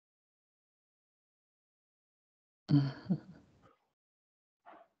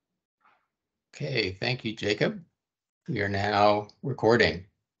Okay, thank you, Jacob. We are now recording.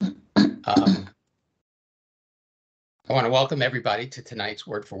 I want to welcome everybody to tonight's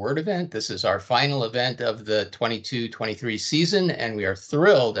Word for Word event. This is our final event of the 22-23 season, and we are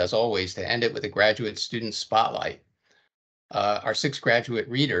thrilled, as always, to end it with a graduate student spotlight. Our 6 graduate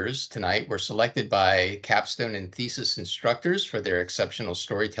readers tonight were selected by capstone and thesis instructors for their exceptional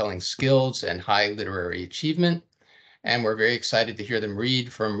storytelling skills and high literary achievement, and we're very excited to hear them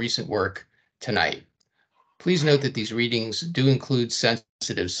read from recent work tonight. Please note that these readings do include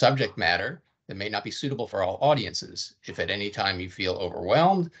sensitive subject matter that may not be suitable for all audiences. If at any time you feel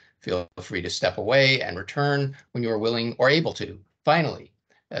overwhelmed, feel free to step away and return when you are willing or able to. Finally,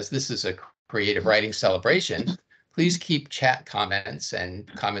 as this is a creative writing celebration, please keep chat comments and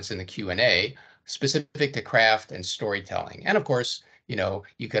comments in the Q&A specific to craft and storytelling. And of course,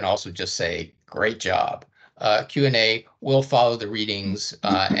 you can also just say, great job. Q&A will follow the readings,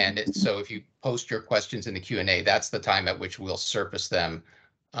 so if you post your questions in the Q&A, that's the time at which we'll surface them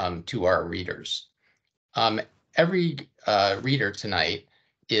to our readers. Every reader tonight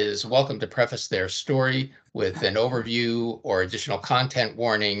is welcome to preface their story with an overview or additional content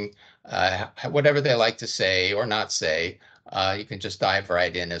warning, whatever they like to say or not say. You can just dive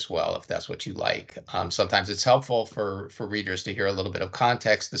right in as well if that's what you like. Sometimes it's helpful for readers to hear a little bit of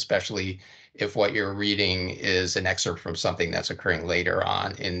context, especially if what you're reading is an excerpt from something that's occurring later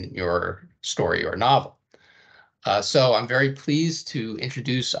on in your story or novel. So I'm very pleased to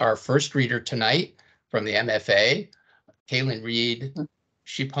introduce our first reader tonight from the MFA, Kaylan Reid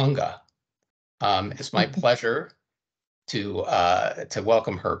Shipanga. It's my pleasure to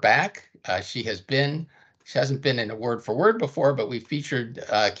welcome her back. She hasn't been in a Word for Word before, but we featured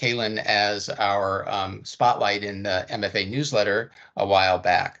Kaylan as our spotlight in the MFA newsletter a while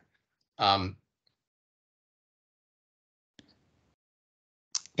back.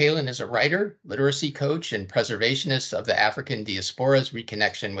 Kaylan is a writer, literacy coach, and preservationist of the African diaspora's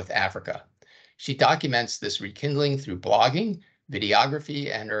reconnection with Africa. She documents this rekindling through blogging,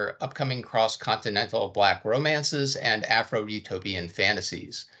 videography, and her upcoming cross-continental Black romances and Afro-utopian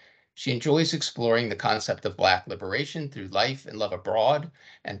fantasies. She enjoys exploring the concept of Black liberation through life and love abroad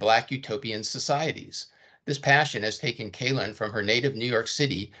and Black utopian societies. This passion has taken Kaylan from her native New York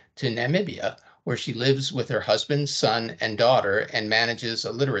City to Namibia, where she lives with her husband, son, and daughter and manages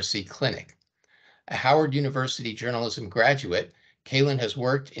a literacy clinic. A Howard University journalism graduate, Kaylan has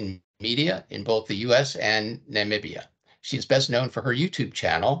worked in media in both the US and Namibia. She is best known for her YouTube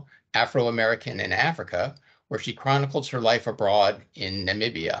channel, Afro-American in Africa, where she chronicles her life abroad in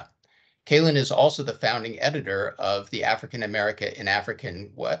Namibia. Kaylan is also the founding editor of the African America in Africa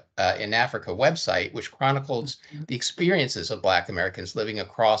website, which chronicles the experiences of Black Americans living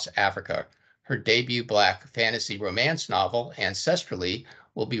across Africa. Her debut Black fantasy romance novel, Ancestrally,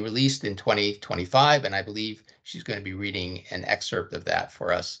 will be released in 2025, and I believe she's going to be reading an excerpt of that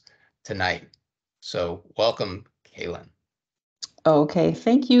for us tonight. So welcome, Kaylan. Okay,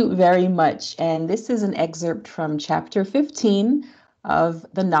 thank you very much. And this is an excerpt from chapter 15 of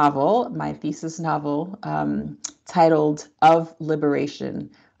the novel, my thesis novel, titled Of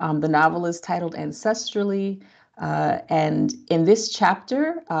Liberation. The novel is titled Ancestrally. And in this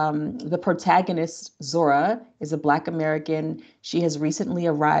chapter, the protagonist, Zora, is a Black American. She has recently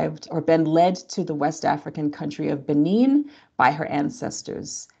arrived or been led to the West African country of Benin by her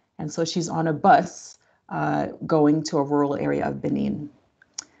ancestors. And so she's on a bus going to a rural area of Benin.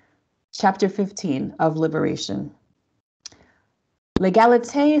 Chapter 15 of Liberation.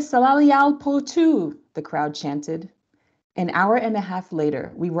 L'égalité salariale pour tous, the crowd chanted. An hour and a half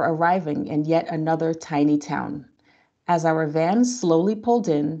later, we were arriving in yet another tiny town. As our van slowly pulled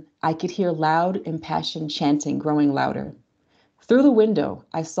in, I could hear loud, impassioned chanting growing louder. Through the window,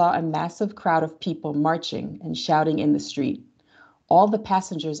 I saw a massive crowd of people marching and shouting in the street. All the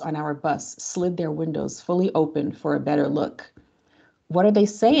passengers on our bus slid their windows fully open for a better look. What are they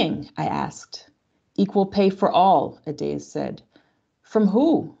saying? I asked. Equal pay for all, Adaze said. From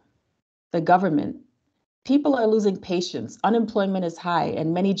who? The government. People are losing patience, unemployment is high,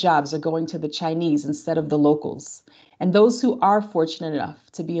 and many jobs are going to the Chinese instead of the locals. And those who are fortunate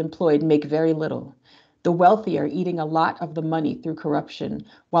enough to be employed make very little. The wealthy are eating a lot of the money through corruption,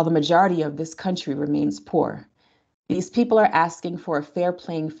 while the majority of this country remains poor. These people are asking for a fair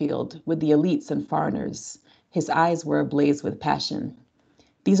playing field with the elites and foreigners. His eyes were ablaze with passion.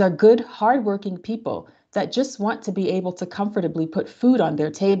 These are good, hardworking people that just want to be able to comfortably put food on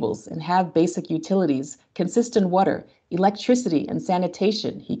their tables and have basic utilities, consistent water, electricity, and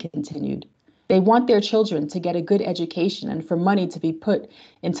sanitation, he continued. They want their children to get a good education and for money to be put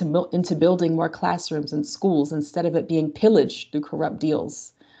into building more classrooms and schools instead of it being pillaged through corrupt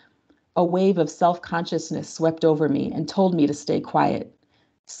deals. A wave of self-consciousness swept over me and told me to stay quiet.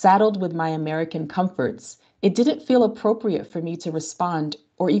 Saddled with my American comforts, it didn't feel appropriate for me to respond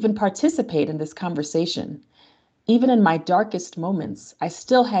or even participate in this conversation. Even in my darkest moments, I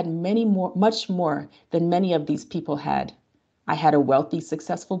still had much more than many of these people had. I had a wealthy,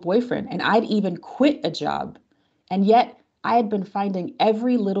 successful boyfriend, and I'd even quit a job. And yet, I had been finding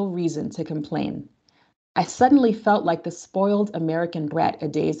every little reason to complain. I suddenly felt like the spoiled American brat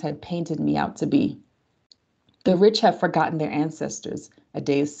Adaze had painted me out to be. The rich have forgotten their ancestors,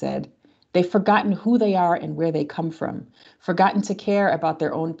 Adaze said. They've forgotten who they are and where they come from, forgotten to care about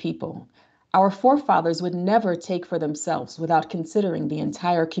their own people. Our forefathers would never take for themselves without considering the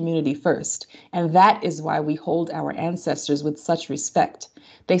entire community first, and that is why we hold our ancestors with such respect.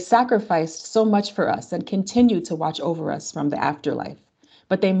 They sacrificed so much for us and continue to watch over us from the afterlife,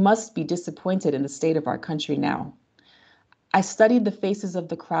 but they must be disappointed in the state of our country now. I studied the faces of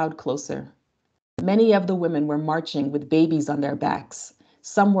the crowd closer. Many of the women were marching with babies on their backs.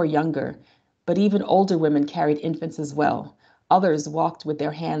 Some were younger, but even older women carried infants as well. Others walked with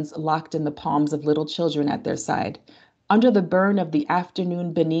their hands locked in the palms of little children at their side. Under the burn of the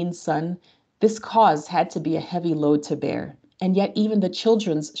afternoon Benin sun, this cause had to be a heavy load to bear. And yet even the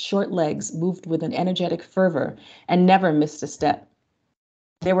children's short legs moved with an energetic fervor and never missed a step.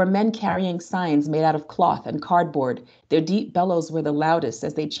 There were men carrying signs made out of cloth and cardboard. Their deep bellows were the loudest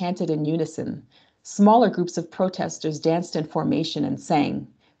as they chanted in unison. Smaller groups of protesters danced in formation and sang.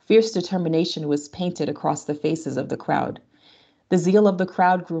 Fierce determination was painted across the faces of the crowd. The zeal of the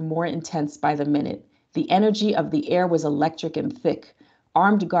crowd grew more intense by the minute. The energy of the air was electric and thick.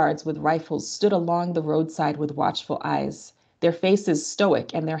 Armed guards with rifles stood along the roadside with watchful eyes. Their faces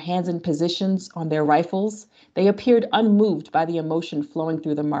stoic and their hands in positions on their rifles, they appeared unmoved by the emotion flowing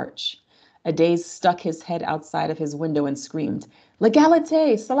through the march. Adaze stuck his head outside of his window and screamed,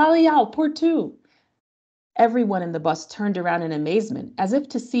 "L'égalité, salariale pour tous!" Everyone in the bus turned around in amazement, as if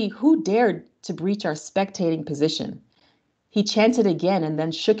to see who dared to breach our spectating position. He chanted again and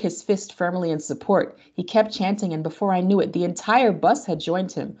then shook his fist firmly in support. He kept chanting, and before I knew it, the entire bus had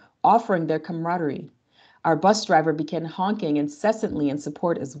joined him, offering their camaraderie. Our bus driver began honking incessantly in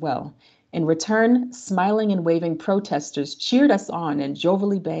support as well. In return, smiling and waving protesters cheered us on and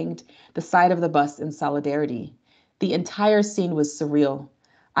jovially banged the side of the bus in solidarity. The entire scene was surreal.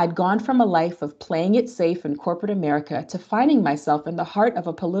 I'd gone from a life of playing it safe in corporate America to finding myself in the heart of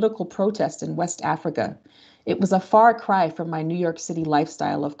a political protest in West Africa. It was a far cry from my New York City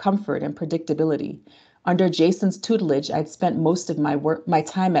lifestyle of comfort and predictability. Under Jason's tutelage, I'd spent most of my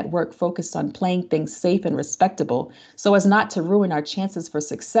time at work focused on playing things safe and respectable so as not to ruin our chances for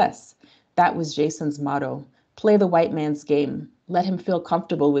success. That was Jason's motto. Play the white man's game. Let him feel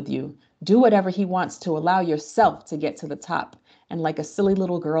comfortable with you. Do whatever he wants to allow yourself to get to the top. And like a silly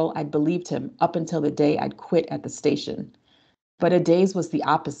little girl, I'd believed him up until the day I'd quit at the station. But Adaze was the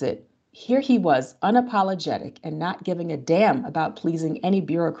opposite. Here he was, unapologetic and not giving a damn about pleasing any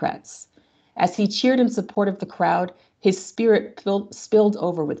bureaucrats. As he cheered in support of the crowd, his spirit spilled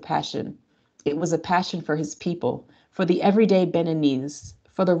over with passion. It was a passion for his people, for the everyday Beninese,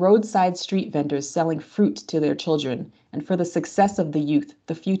 for the roadside street vendors selling fruit to their children, and for the success of the youth,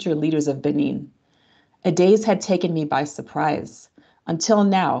 the future leaders of Benin. Adaze had taken me by surprise. Until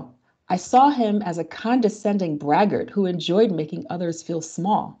now, I saw him as a condescending braggart who enjoyed making others feel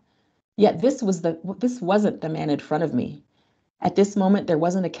small. Yet this wasn't the man in front of me. At this moment, there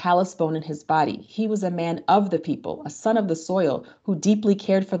wasn't a callous bone in his body. He was a man of the people, a son of the soil who deeply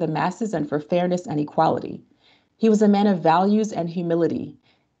cared for the masses and for fairness and equality. He was a man of values and humility.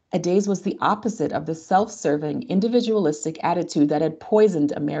 Adaze was the opposite of the self-serving, individualistic attitude that had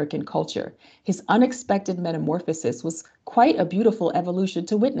poisoned American culture. His unexpected metamorphosis was quite a beautiful evolution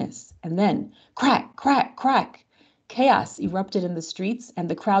to witness. And then, crack, crack, crack. Chaos erupted in the streets, and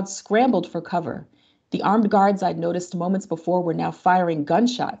the crowd scrambled for cover. The armed guards I'd noticed moments before were now firing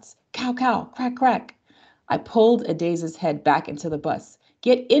gunshots. Cow, cow, crack, crack. I pulled Adaze's head back into the bus.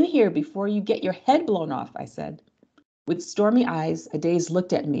 "Get in here before you get your head blown off," I said. With stormy eyes, Adaze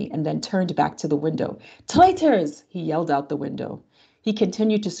looked at me and then turned back to the window. "Traitors!" he yelled out the window. He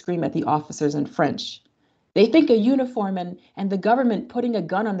continued to scream at the officers in French. "They think a uniform and the government putting a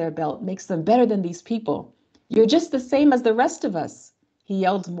gun on their belt makes them better than these people. You're just the same as the rest of us." He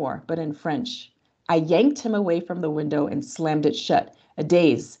yelled more, but in French. I yanked him away from the window and slammed it shut.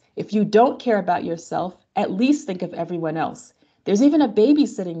 "Adaze, if you don't care about yourself, at least think of everyone else. There's even a baby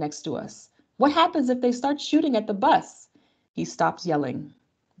sitting next to us. What happens if they start shooting at the bus?" He stopped yelling.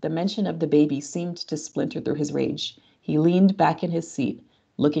 The mention of the baby seemed to splinter through his rage. He leaned back in his seat,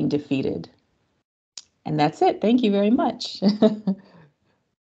 looking defeated. And that's it. Thank you very much.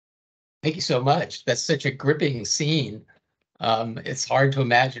 Thank you so much. That's such a gripping scene. It's hard to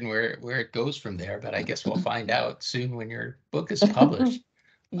imagine where it goes from there, but I guess we'll find out soon when your book is published.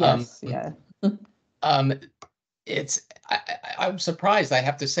 Um, Yes, yeah. um, I'm surprised, I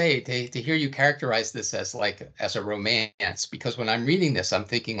have to say, to hear you characterize this as as a romance, because when I'm reading this, I'm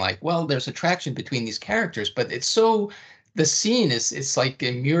thinking like, well, there's attraction between these characters, but the scene is like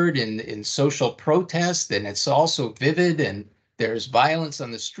immured in social protest, and it's also vivid, and there's violence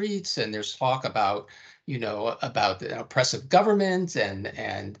on the streets, and there's talk about, about the oppressive government,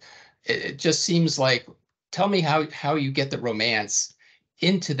 and it just seems like, tell me how you get the romance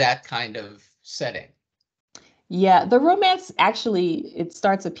into that kind of setting. Yeah, the romance actually it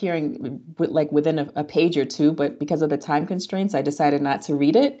starts appearing like within a page or two, but because of the time constraints, I decided not to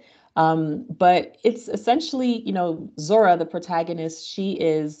read it. But it's essentially, Zora, the protagonist, she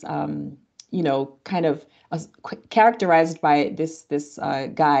is, kind of characterized by this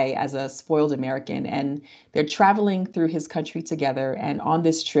guy as a spoiled American, and they're traveling through his country together. And on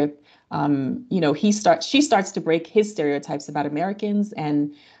this trip, she starts to break his stereotypes about Americans,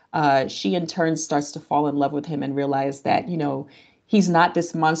 and she in turn starts to fall in love with him and realize that, he's not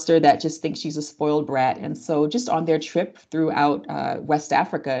this monster that just thinks she's a spoiled brat. And so just on their trip throughout West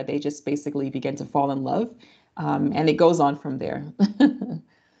Africa, they just basically begin to fall in love. And it goes on from there.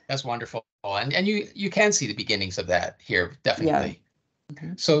 That's wonderful. And you can see the beginnings of that here, Yeah. definitely.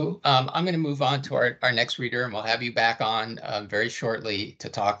 Mhm. So I'm going to move on to our next reader, and we'll have you back on very shortly to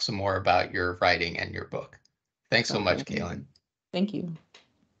talk some more about your writing and your book. Thanks so Okay. much, Kaylan. Thank you.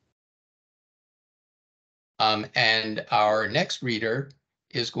 And our next reader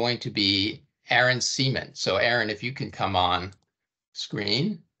is going to be Aaron Seaman. So Aaron, if you can come on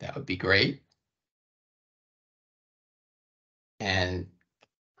screen, that would be great. And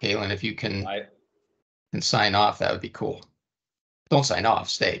Kaylan, if you can sign off, that would be cool. Don't sign off,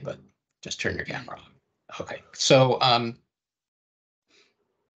 stay, but just turn your camera on. Okay, so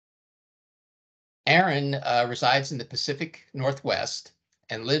Aaron resides in the Pacific Northwest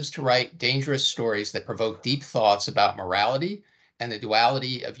and lives to write dangerous stories that provoke deep thoughts about morality and the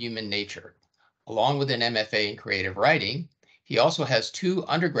duality of human nature. Along with an MFA in creative writing, he also has 2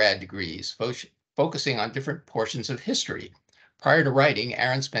 undergrad degrees focusing on different portions of history. Prior to writing,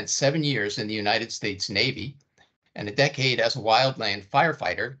 Aaron spent 7 years in the United States Navy and a decade as a wildland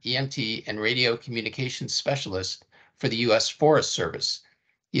firefighter, EMT, and radio communications specialist for the U.S. Forest Service.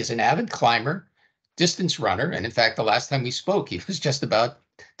 He is an avid climber, distance runner, and in fact, the last time we spoke, he was just about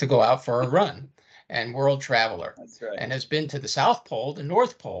to go out for a run, and world traveler. That's right. And has been to the South Pole, the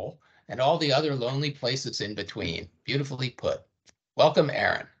North Pole, and all the other lonely places in between. Beautifully put. Welcome,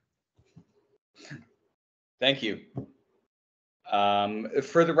 Aaron. Thank you.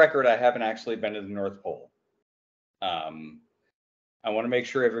 For the record, I haven't actually been to the North Pole. I want to make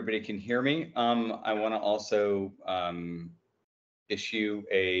sure everybody can hear me. I want to also issue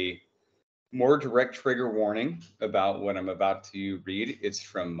a more direct trigger warning about what I'm about to read. It's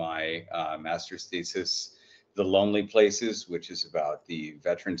from my master's thesis, The Lonely Places, which is about the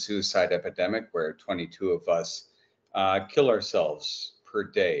veteran suicide epidemic, where 22 of us kill ourselves per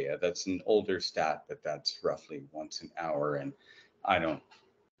day. That's an older stat, but that's roughly once an hour, and I don't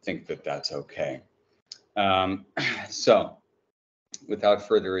think that that's okay. So without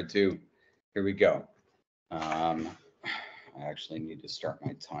further ado, here we go. I actually need to start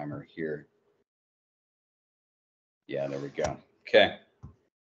my timer here. Yeah, there we go. Okay.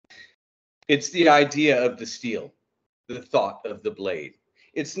 It's the idea of the steel, the thought of the blade.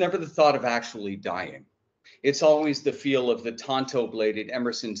 It's never the thought of actually dying. It's always the feel of the Tonto-bladed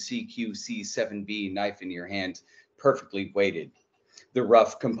Emerson CQC7B knife in your hand, perfectly weighted. The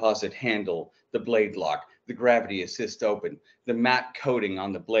rough composite handle, the blade lock, the gravity assist open, the matte coating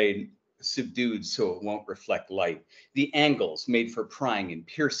on the blade subdued so it won't reflect light, the angles made for prying and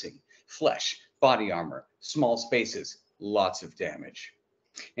piercing, flesh, body armor, small spaces, lots of damage.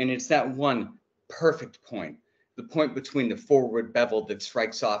 And it's that one perfect point, the point between the forward bevel that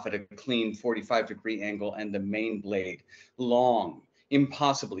strikes off at a clean 45-degree angle and the main blade, long,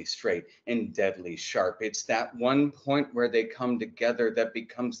 impossibly straight, and deadly sharp. It's that one point where they come together that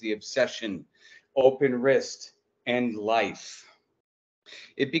becomes the obsession, open wrist, and life.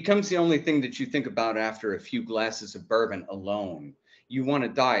 It becomes the only thing that you think about after a few glasses of bourbon alone. You want to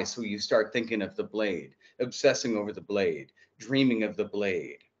die, so you start thinking of the blade, obsessing over the blade, dreaming of the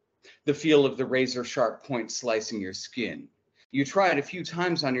blade. The feel of the razor sharp point slicing your skin. You try it a few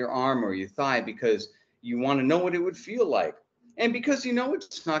times on your arm or your thigh because you want to know what it would feel like. And because you know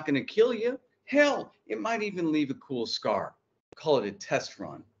it's not going to kill you, hell, it might even leave a cool scar. Call it a test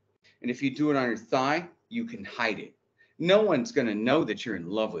run. And if you do it on your thigh, you can hide it. No one's going to know that you're in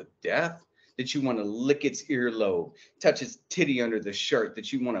love with death, that you want to lick its earlobe, touch its titty under the shirt,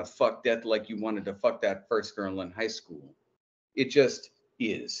 that you want to fuck death like you wanted to fuck that first girl in high school. It just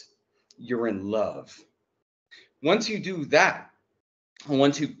is. You're in love. Once you do that,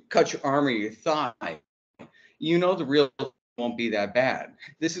 once you cut your arm or your thigh, you know the real won't be that bad.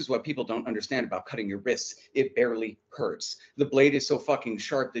 This is what people don't understand about cutting your wrists. It barely hurts. The blade is so fucking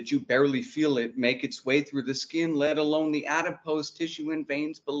sharp that you barely feel it make its way through the skin, let alone the adipose tissue and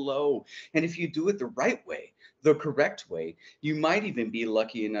veins below. And if you do it the right way, the correct way, you might even be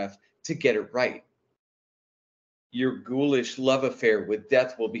lucky enough to get it right. Your ghoulish love affair with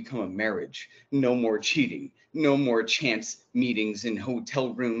death will become a marriage. No more cheating. No more chance meetings in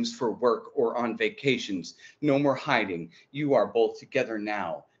hotel rooms for work or on vacations. No more hiding. You are both together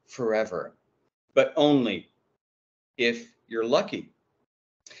now, forever. But only if you're lucky.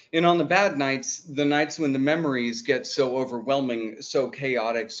 And on the bad nights, the nights when the memories get so overwhelming, so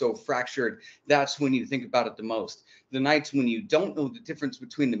chaotic, so fractured, that's when you think about it the most. The nights when you don't know the difference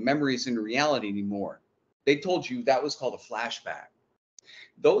between the memories and reality anymore. They told you that was called a flashback.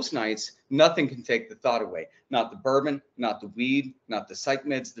 Those nights, nothing can take the thought away. Not the bourbon, not the weed, not the psych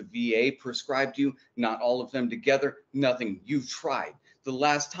meds the VA prescribed you, not all of them together, nothing. You've tried. The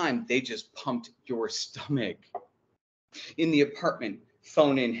last time they just pumped your stomach. In the apartment,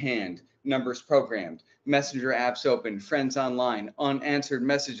 phone in hand, numbers programmed, messenger apps open, friends online, unanswered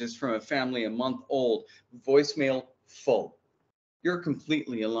messages from a family a month old, voicemail full. You're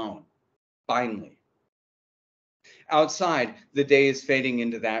completely alone. Finally. Outside, the day is fading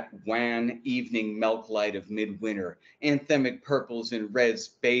into that wan evening milk light of midwinter. Anthemic purples and reds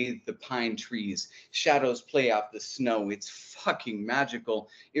bathe the pine trees. Shadows play out the snow. It's fucking magical.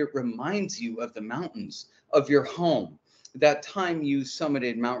 It reminds you of the mountains, of your home. That time you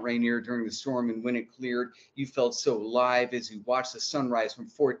summited Mount Rainier during the storm, and when it cleared, you felt so alive as you watched the sunrise from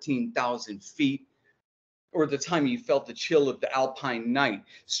 14,000 feet. Or the time you felt the chill of the alpine night,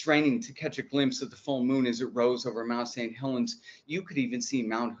 straining to catch a glimpse of the full moon as it rose over Mount St. Helens. You could even see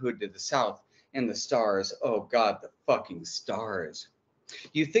Mount Hood to the south, and the stars. Oh God, the fucking stars.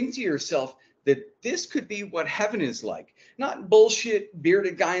 You think to yourself that this could be what heaven is like. Not bullshit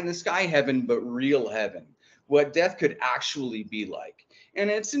bearded guy in the sky heaven, but real heaven. What death could actually be like. And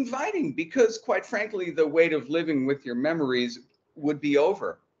it's inviting because, quite frankly, the weight of living with your memories would be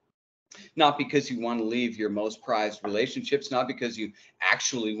over. Not because you want to leave your most prized relationships, not because you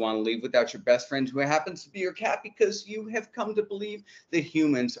actually want to leave without your best friend who happens to be your cat, because you have come to believe that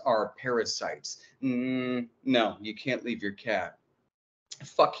humans are parasites. No, you can't leave your cat.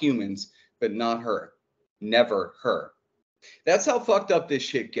 Fuck humans, but not her. Never her. That's how fucked up this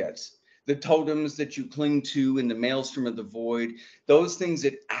shit gets. The totems that you cling to in the maelstrom of the void, those things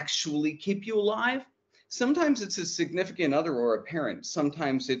that actually keep you alive. Sometimes it's a significant other or a parent.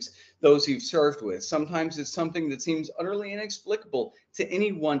 Sometimes it's those you've served with. Sometimes it's something that seems utterly inexplicable to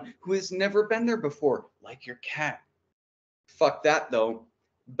anyone who has never been there before, like your cat. Fuck that, though.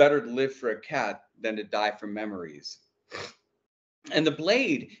 Better to live for a cat than to die from memories. And the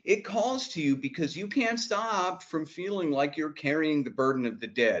blade, it calls to you because you can't stop from feeling like you're carrying the burden of the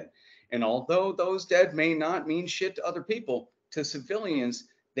dead. And although those dead may not mean shit to other people, to civilians,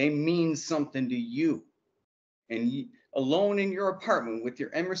 they mean something to you. And alone in your apartment with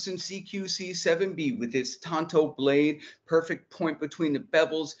your Emerson CQC7B with its Tonto blade, perfect point between the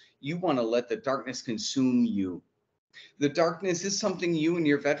bevels, you want to let the darkness consume you. The darkness is something you and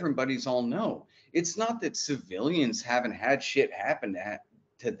your veteran buddies all know. It's not that civilians haven't had shit happen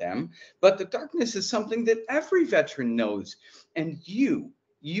to them, but the darkness is something that every veteran knows. And you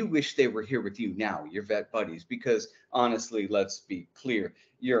wish they were here with you now, your vet buddies, because honestly, let's be clear,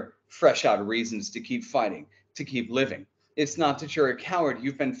 you're fresh out of reasons to keep fighting, to keep living. It's not that you're a coward.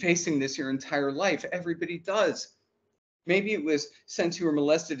 You've been facing this your entire life. Everybody does. Maybe it was since you were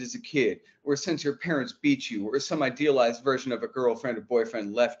molested as a kid, or since your parents beat you, or some idealized version of a girlfriend or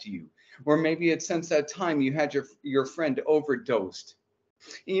boyfriend left you. Or maybe it's since that time you had your friend overdosed.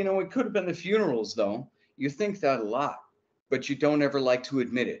 You know, it could have been the funerals, though. You think that a lot, but you don't ever like to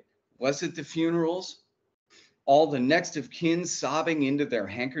admit it. Was it the funerals? All the next of kin sobbing into their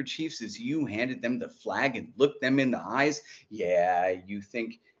handkerchiefs as you handed them the flag and looked them in the eyes? Yeah, you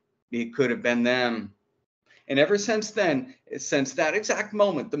think it could have been them. And ever since then, since that exact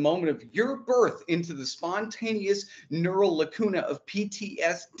moment, the moment of your birth into the spontaneous neural lacuna of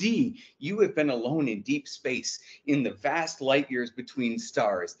PTSD, you have been alone in deep space, in the vast light years between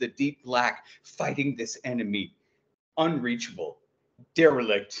stars, the deep black, fighting this enemy. unreachable,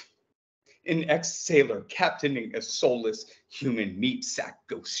 derelict, an ex-sailor captaining a soulless human meat sack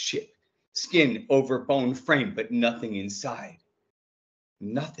ghost ship, skin over bone frame, but nothing inside.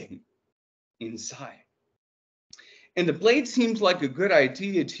 Nothing inside. And the blade seems like a good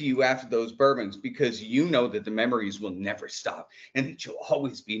idea to you after those bourbons because you know that the memories will never stop and that you'll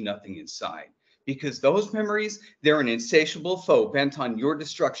always be nothing inside. Because those memories, they're an insatiable foe bent on your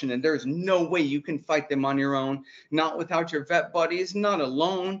destruction, and there's no way you can fight them on your own, not without your vet buddies, not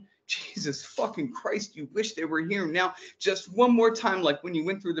alone. Jesus fucking Christ, you wish they were here now. Just one more time, like when you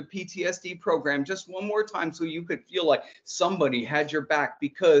went through the PTSD program, just one more time so you could feel like somebody had your back,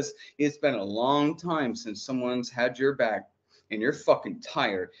 because it's been a long time since someone's had your back, and you're fucking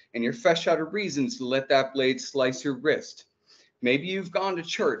tired, and you're fresh out of reasons to let that blade slice your wrist. Maybe you've gone to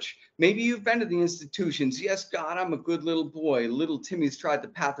church. Maybe you've been to the institutions. Yes, God, I'm a good little boy. Little Timmy's tried the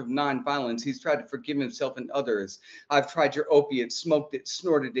path of nonviolence. He's tried to forgive himself and others. I've tried your opiate, smoked it,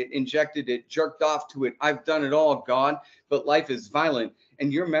 snorted it, injected it, jerked off to it. I've done it all, God. But life is violent,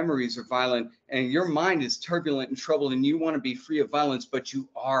 and your memories are violent, and your mind is turbulent and troubled, and you want to be free of violence, but you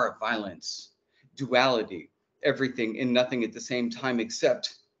are violence. Duality, everything and nothing at the same time,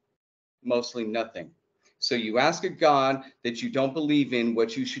 except mostly nothing. So you ask a God that you don't believe in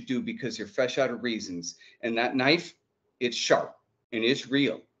what you should do because you're fresh out of reasons. And that knife, it's sharp and it's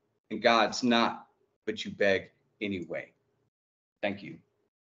real. And God's not, but you beg anyway. Thank you.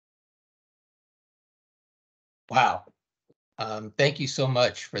 Wow. Thank you so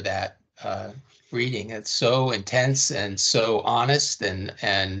much for that reading. It's so intense and so honest,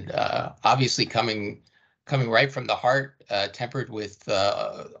 and obviously coming right from the heart, tempered with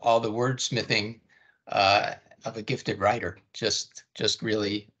all the wordsmithing of a gifted writer. Just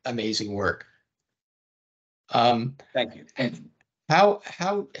really amazing work. Thank you. And how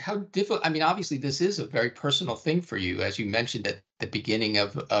difficult? I mean, obviously, this is a very personal thing for you, as you mentioned at the beginning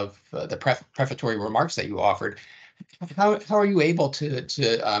of the prefatory remarks that you offered. How are you able to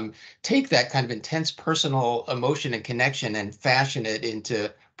take that kind of intense personal emotion and connection and fashion it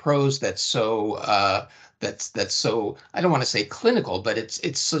into prose that's so that's so, I don't want to say clinical, but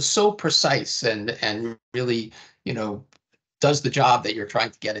it's so precise and really, does the job that you're trying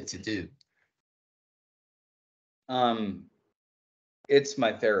to get it to do? It's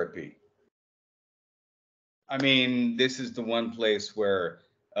my therapy. I mean, this is the one place where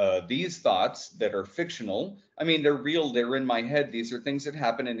these thoughts that are fictional, I mean, they're real, they're in my head. These are things that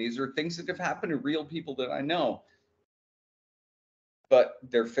happen, and these are things that have happened to real people that I know. But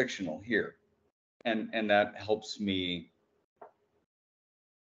they're fictional here. And that helps me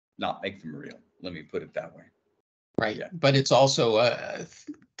not make them real. Let me put it that way. Right. Yeah. But it's also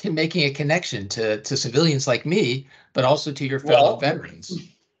making a connection to civilians like me, but also to your fellow veterans.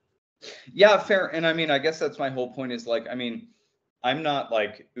 Yeah, fair. And I mean, I guess that's my whole point is like, I mean, I'm not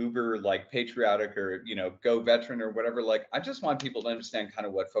like uber like patriotic or, go veteran or whatever. Like, I just want people to understand kind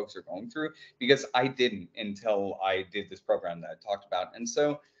of what folks are going through, because I didn't until I did this program that I talked about. And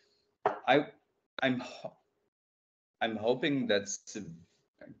so I'm hoping that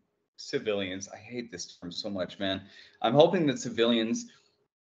civilians, I hate this term so much, man. I'm hoping that civilians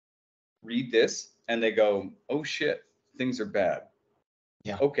read this and they go, oh shit, things are bad.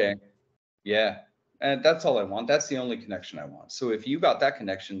 Yeah. Okay. Yeah. And that's all I want. That's the only connection I want. So if you got that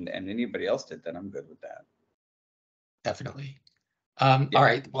connection and anybody else did, then I'm good with that. Definitely. Yeah. All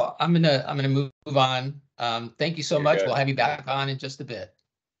right. Well, I'm gonna move on. Thank you so much. Good. We'll have you back on in just a bit.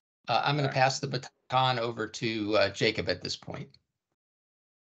 I'm going to pass the baton over to Jacob at this point.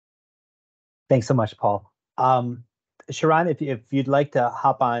 Thanks so much, Paul. Sheron, if you'd like to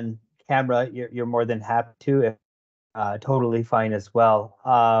hop on camera, you're more than happy to. Totally fine as well.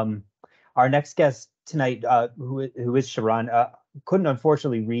 Our next guest tonight, who is Sheron, couldn't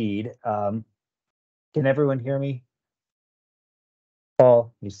unfortunately read. Can everyone hear me?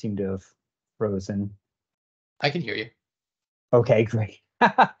 Paul, you seem to have frozen. I can hear you. Okay, great.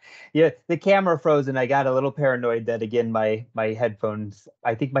 Yeah, the camera froze and I got a little paranoid that, again, my headphones,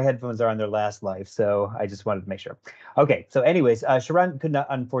 I think my headphones are on their last life, so I just wanted to make sure. Okay, so anyways, Sheron could not,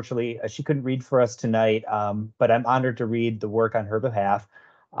 unfortunately, she couldn't read for us tonight, but I'm honored to read the work on her behalf,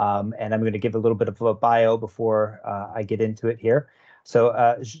 and I'm going to give a little bit of a bio before I get into it here. So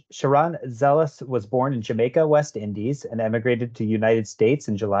Sheron Zellous was born in Jamaica, West Indies, and emigrated to the United States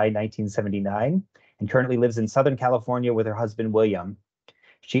in July 1979, and currently lives in Southern California with her husband, William.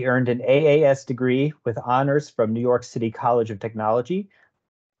 She earned an AAS degree with honors from New York City College of Technology,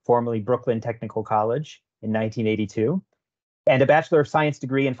 formerly Brooklyn Technical College, in 1982, and a Bachelor of Science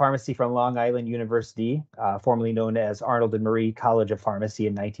degree in pharmacy from Long Island University, formerly known as Arnold and Marie College of Pharmacy,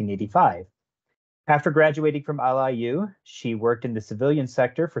 in 1985. After graduating from LIU, she worked in the civilian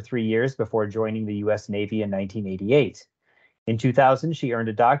sector for 3 years before joining the U.S. Navy in 1988. In 2000, she earned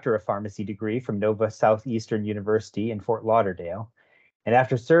a Doctor of Pharmacy degree from Nova Southeastern University in Fort Lauderdale. And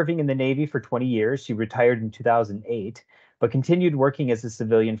after serving in the Navy for 20 years, she retired in 2008, but continued working as a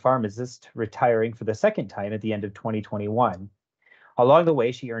civilian pharmacist, retiring for the second time at the end of 2021. Along the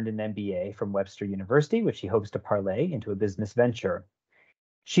way, she earned an MBA from Webster University, which she hopes to parlay into a business venture.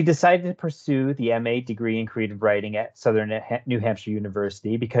 She decided to pursue the MA degree in creative writing at Southern New Hampshire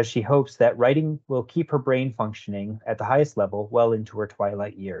University because she hopes that writing will keep her brain functioning at the highest level well into her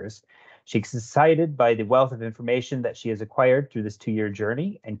twilight years. She's excited by the wealth of information that she has acquired through this 2-year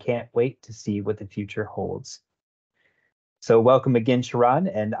journey and can't wait to see what the future holds. So welcome again, Sheron,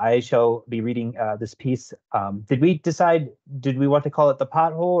 and I shall be reading this piece. Did we want to call it The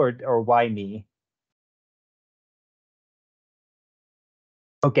Pothole or Why Me?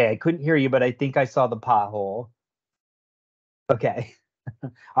 Okay, I couldn't hear you, but I think I saw the pothole. Okay.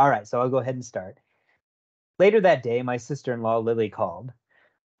 All right, so I'll go ahead and start. Later that day, my sister-in-law, Lily, called.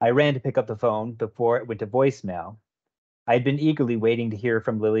 I ran to pick up the phone before it went to voicemail. I had been eagerly waiting to hear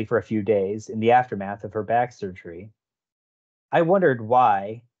from Lily for a few days in the aftermath of her back surgery. I wondered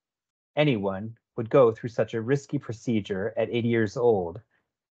why anyone would go through such a risky procedure at 80 years old,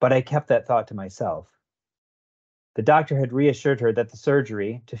 but I kept that thought to myself. The doctor had reassured her that the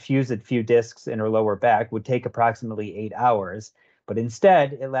surgery to fuse a few discs in her lower back would take approximately 8 hours, but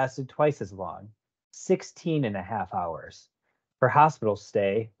instead it lasted twice as long, 16.5 hours. Her hospital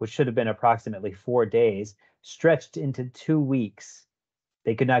stay, which should have been approximately 4 days, stretched into 2 weeks.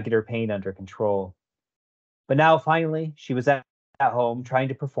 They could not get her pain under control. But now, finally, she was at home trying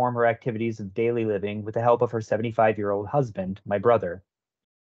to perform her activities of daily living with the help of her 75-year-old husband, my brother.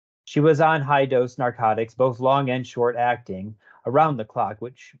 She was on high-dose narcotics, both long and short-acting, around the clock,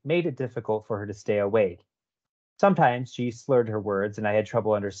 which made it difficult for her to stay awake. Sometimes she slurred her words, and I had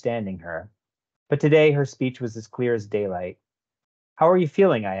trouble understanding her. But today her speech was as clear as daylight. "How are you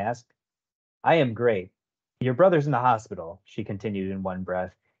feeling?" I asked. "I am great. Your brother's in the hospital," she continued in one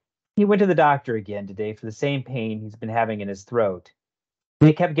breath. "He went to the doctor again today for the same pain he's been having in his throat.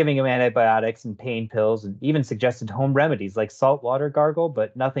 They kept giving him antibiotics and pain pills and even suggested home remedies like salt water gargle,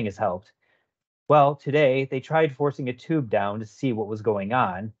 but nothing has helped. Well, today they tried forcing a tube down to see what was going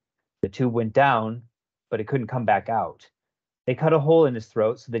on. The tube went down, but it couldn't come back out. They cut a hole in his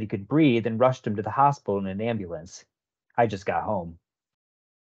throat so that he could breathe and rushed him to the hospital in an ambulance. I just got home."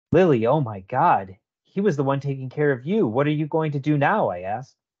 "Lily, oh my God, he was the one taking care of you. What are you going to do now?" I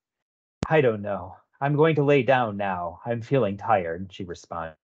asked. "I don't know. I'm going to lay down now. I'm feeling tired," she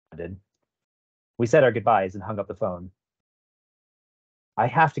responded. We said our goodbyes and hung up the phone. "I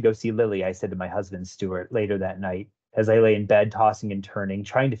have to go see Lily," I said to my husband, Stuart, later that night, as I lay in bed tossing and turning,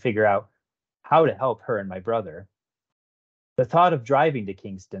 trying to figure out how to help her and my brother. The thought of driving to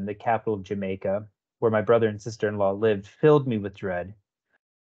Kingston, the capital of Jamaica, where my brother and sister-in-law lived, filled me with dread.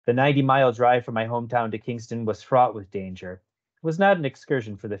 The 90-mile drive from my hometown to Kingston was fraught with danger. It was not an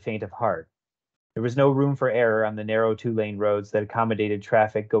excursion for the faint of heart. There was no room for error on the narrow 2-lane roads that accommodated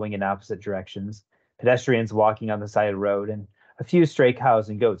traffic going in opposite directions, pedestrians walking on the side of the road, and a few stray cows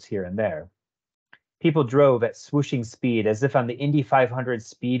and goats here and there. People drove at swooshing speed as if on the Indy 500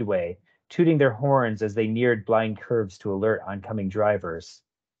 speedway, tooting their horns as they neared blind curves to alert oncoming drivers.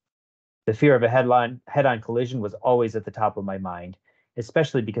 The fear of a head-on collision was always at the top of my mind,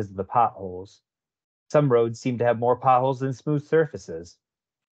 especially because of the potholes. Some roads seemed to have more potholes than smooth surfaces.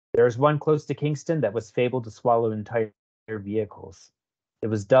 There was one close to Kingston that was fabled to swallow entire vehicles. It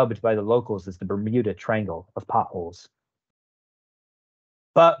was dubbed by the locals as the Bermuda Triangle of potholes.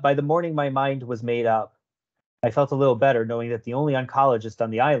 But by the morning my mind was made up. I felt a little better knowing that the only oncologist on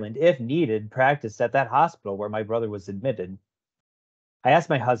the island, if needed, practiced at that hospital where my brother was admitted. I asked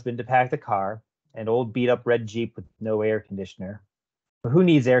my husband to pack the car, an old beat-up red Jeep with no air conditioner. But who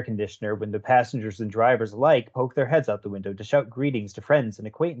needs air conditioner when the passengers and drivers alike poke their heads out the window to shout greetings to friends and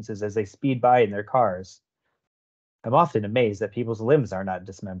acquaintances as they speed by in their cars? I'm often amazed that people's limbs are not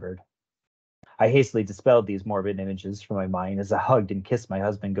dismembered. I hastily dispelled these morbid images from my mind as I hugged and kissed my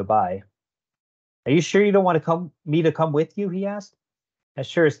husband goodbye. "Are you sure you don't want me to come with you?" he asked. "As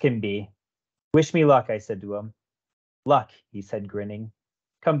sure as can be. Wish me luck," I said to him. "Luck," he said, grinning.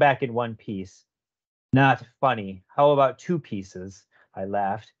 "Come back in one piece." "Not funny. How about 2 pieces?" I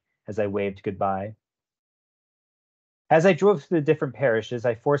laughed as I waved goodbye. As I drove through the different parishes,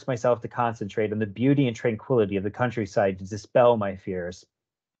 I forced myself to concentrate on the beauty and tranquility of the countryside to dispel my fears.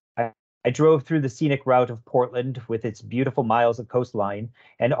 I drove through the scenic route of Portland with its beautiful miles of coastline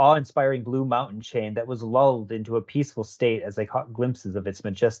and awe-inspiring blue mountain chain that was lulled into a peaceful state as I caught glimpses of its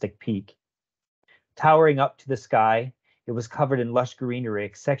majestic peak. Towering up to the sky, it was covered in lush greenery,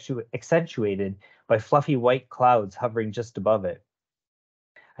 accentuated by fluffy white clouds hovering just above it.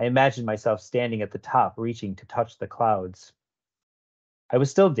 I imagined myself standing at the top, reaching to touch the clouds. I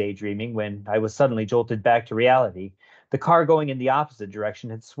was still daydreaming when I was suddenly jolted back to reality. The car going in the opposite direction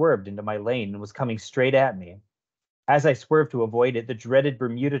had swerved into my lane and was coming straight at me. As I swerved to avoid it, the dreaded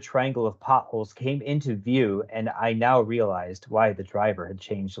Bermuda Triangle of potholes came into view, and I now realized why the driver had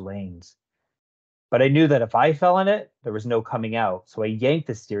changed lanes. But I knew that if I fell in it, there was no coming out, so I yanked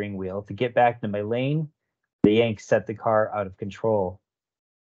the steering wheel to get back into my lane. The yank set the car out of control.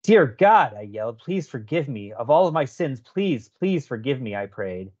 "Dear God," I yelled, "please forgive me. Of all of my sins, please, please forgive me," I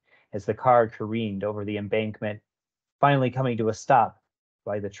prayed, as the car careened over the embankment, finally coming to a stop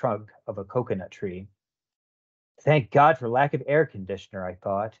by the trunk of a coconut tree. Thank God for lack of air conditioner, I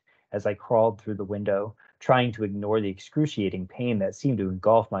thought, as I crawled through the window, trying to ignore the excruciating pain that seemed to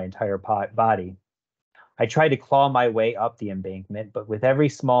engulf my entire body. I tried to claw my way up the embankment, but with every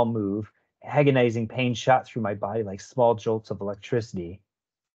small move, agonizing pain shot through my body like small jolts of electricity.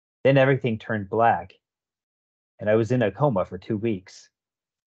 Then everything turned black, and I was in a coma for 2 weeks.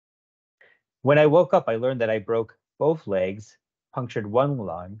 When I woke up, I learned that I broke both legs, punctured one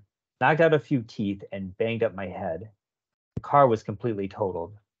lung, knocked out a few teeth, and banged up my head. The car was completely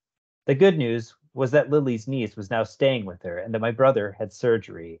totaled. The good news was that Lily's niece was now staying with her, and that my brother had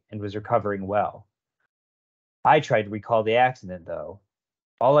surgery and was recovering well. I tried to recall the accident, though.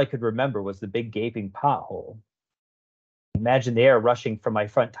 All I could remember was the big gaping pothole. Imagine the air rushing from my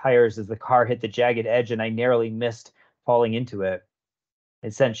front tires as the car hit the jagged edge and I narrowly missed falling into it.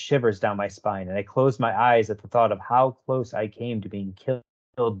 It sent shivers down my spine, and I closed my eyes at the thought of how close I came to being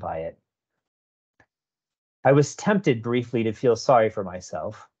killed by it. I was tempted briefly to feel sorry for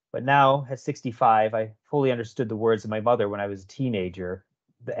myself, but now, at 65, I fully understood the words of my mother when I was a teenager,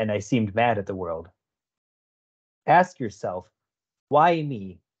 and I seemed mad at the world. Ask yourself, why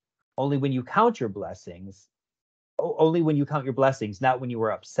me? Only when you count your blessings, not when you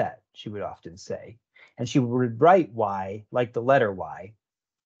were upset, she would often say. And she would write why, like the letter Y.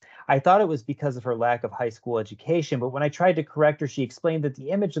 I thought it was because of her lack of high school education, but when I tried to correct her, she explained that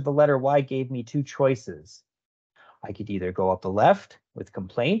the image of the letter Y gave me two choices. I could either go up the left with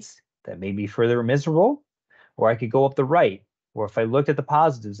complaints that made me further miserable, or I could go up the right, where if I looked at the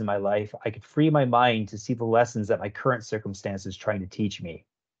positives in my life, I could free my mind to see the lessons that my current circumstances trying to teach me.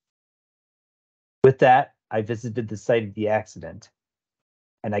 With that, I visited the site of the accident,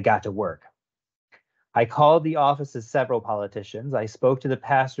 and I got to work. I called the office of several politicians. I spoke to the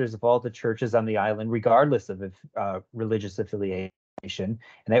pastors of all the churches on the island, regardless of religious affiliation,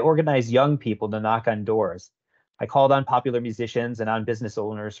 and I organized young people to knock on doors. I called on popular musicians and on business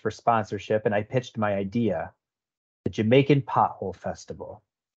owners for sponsorship, and I pitched my idea, the Jamaican Pothole Festival.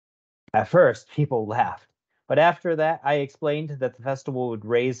 At first, people laughed, but after that, I explained that the festival would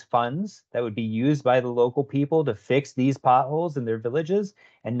raise funds that would be used by the local people to fix these potholes in their villages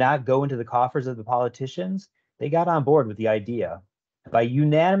and not go into the coffers of the politicians. They got on board with the idea. By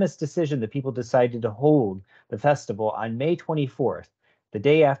unanimous decision, the people decided to hold the festival on May 24th, the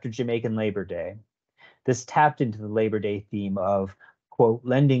day after Jamaican Labor Day. This tapped into the Labor Day theme of, quote,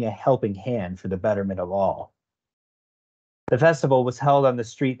 lending a helping hand for the betterment of all. The festival was held on the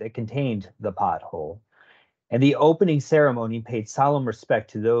street that contained the pothole, and the opening ceremony paid solemn respect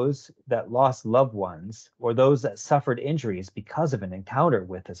to those that lost loved ones or those that suffered injuries because of an encounter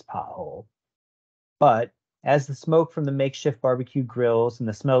with this pothole. But as the smoke from the makeshift barbecue grills and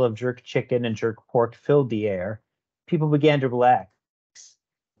the smell of jerk chicken and jerk pork filled the air, people began to relax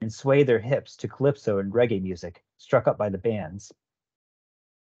and sway their hips to calypso and reggae music struck up by the bands.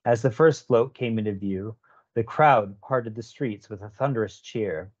 As the first float came into view, the crowd parted the streets with a thunderous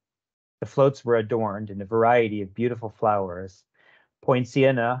cheer. The floats were adorned in a variety of beautiful flowers,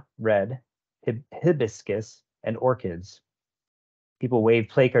 poinciana red, hibiscus, and orchids. People waved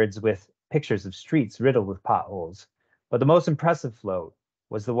placards with pictures of streets riddled with potholes, but the most impressive float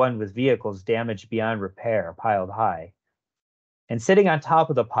was the one with vehicles damaged beyond repair piled high. And sitting on top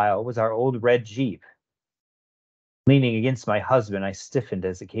of the pile was our old red Jeep. Leaning against my husband, I stiffened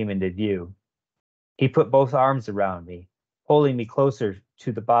as it came into view. He put both arms around me, pulling me closer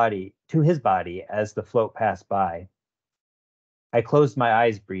to his body as the float passed by. I closed my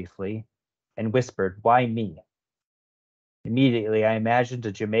eyes briefly and whispered, "Why me?" Immediately, I imagined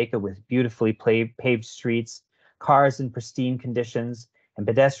a Jamaica with beautifully paved streets, cars in pristine conditions, and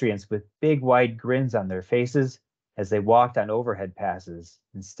pedestrians with big wide grins on their faces as they walked on overhead passes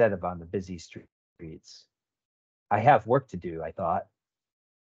instead of on the busy streets. I have work to do, I thought.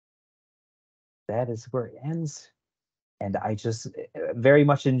 That is where it ends. And I just very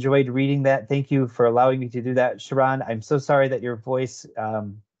much enjoyed reading that. Thank you for allowing me to do that, Sheron. I'm so sorry that your voice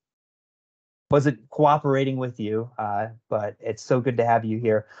wasn't cooperating with you, but it's so good to have you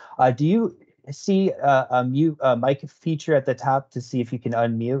here. Do you see a mute mic feature at the top to see if you can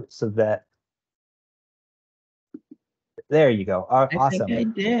unmute so that, there you go. Awesome. I think I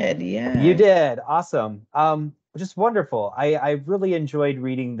did, yeah. You did. Awesome. Just wonderful. I really enjoyed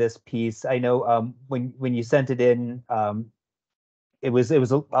reading this piece. I know when you sent it in, it was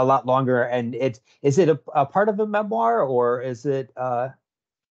a lot longer. And is it a part of a memoir, or is it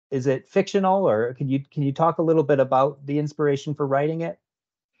fictional, or can you talk a little bit about the inspiration for writing it?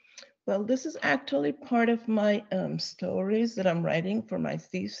 Well, this is actually part of my stories that I'm writing for my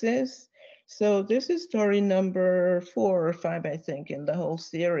thesis. So this is story number 4 or 5, I think, in the whole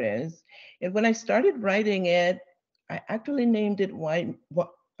series. And when I started writing it, I actually named it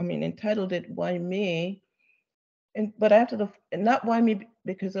entitled it Why Me? But after not why me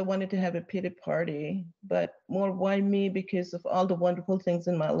because I wanted to have a pity party, but more why me because of all the wonderful things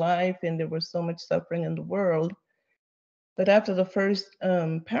in my life, and there was so much suffering in the world. But after the first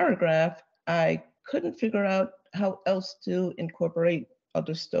paragraph, I couldn't figure out how else to incorporate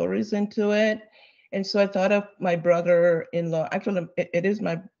other stories into it. And so I thought of my brother-in-law. Actually, it is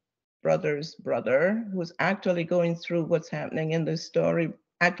my brother's brother who's actually going through what's happening in this story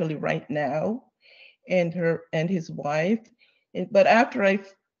actually right now, and his wife. But after I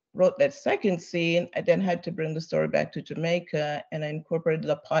wrote that second scene, I then had to bring the story back to Jamaica, and I incorporated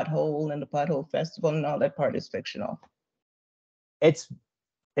the pothole and the pothole festival, and all that part is fictional.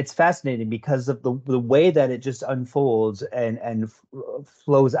 It's fascinating because of the way that it just unfolds and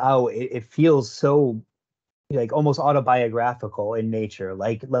flows out. It feels so like almost autobiographical in nature,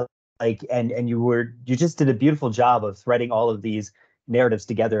 and you just did a beautiful job of threading all of these narratives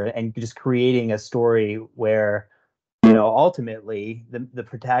together and just creating a story where, ultimately the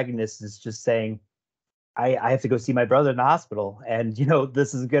protagonist is just saying, I have to go see my brother in the hospital, and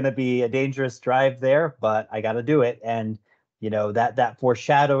this is going to be a dangerous drive there, but I got to do it. And that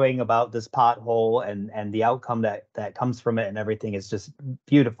foreshadowing about this pothole and the outcome that comes from it and everything is just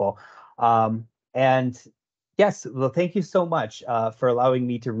beautiful. And yes, well, thank you so much for allowing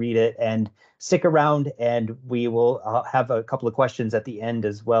me to read it, and stick around, and we will have a couple of questions at the end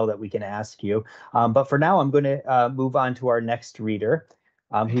as well that we can ask you. But for now, I'm going to move on to our next reader,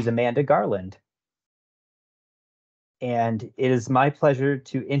 who's Amanda Garland. And it is my pleasure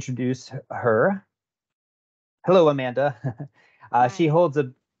to introduce her. Hello, Amanda. She holds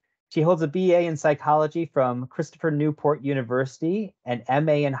a BA in psychology from Christopher Newport University, an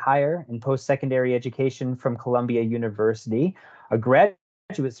MA in higher and post-secondary education from Columbia University, a graduate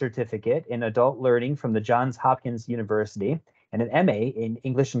certificate in adult learning from the Johns Hopkins University, and an MA in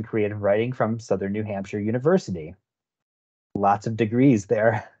English and Creative Writing from Southern New Hampshire University. Lots of degrees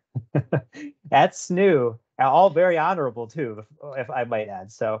there. At SNHU, all very honorable too, if I might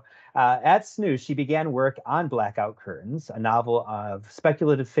add. So at SNHU, she began work on Blackout Curtains, a novel of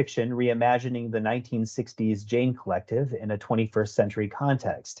speculative fiction reimagining the 1960s Jane Collective in a 21st century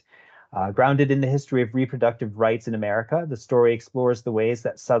context. Grounded in the history of reproductive rights in America, the story explores the ways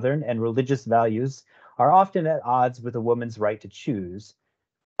that Southern and religious values are often at odds with a woman's right to choose.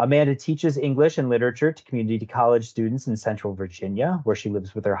 Amanda teaches English and literature to community college students in Central Virginia, where she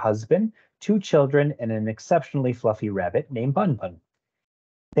lives with her husband, 2 children, and an exceptionally fluffy rabbit named Bun Bun.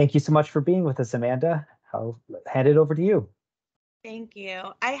 Thank you so much for being with us, Amanda. I'll hand it over to you. Thank you.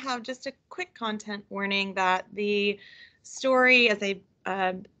 I have just a quick content warning that the story, as I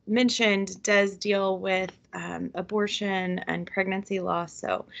mentioned, does deal with abortion and pregnancy loss.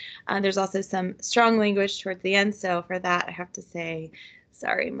 So there's also some strong language towards the end. So for that, I have to say,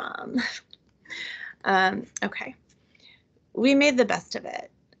 sorry, Mom. Okay. We made the best of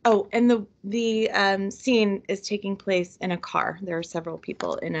it. Oh, and the scene is taking place in a car. There are several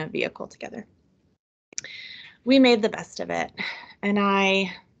people in a vehicle together. We made the best of it. And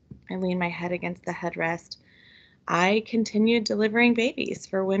I leaned my head against the headrest. I continued delivering babies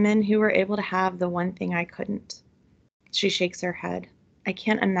for women who were able to have the one thing I couldn't. She shakes her head. I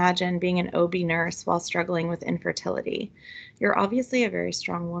can't imagine being an OB nurse while struggling with infertility. You're obviously a very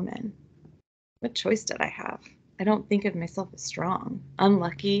strong woman. What choice did I have? I don't think of myself as strong.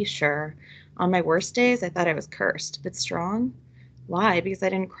 Unlucky, sure. On my worst days, I thought I was cursed. But strong? Why? Because I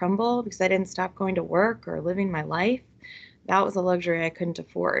didn't crumble? Because I didn't stop going to work or living my life? That was a luxury I couldn't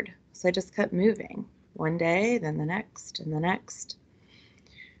afford. So I just kept moving. One day, then the next, and the next.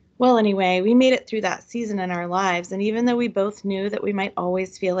 Well, anyway, we made it through that season in our lives, and even though we both knew that we might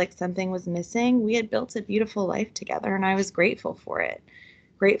always feel like something was missing, we had built a beautiful life together, and I was grateful for it.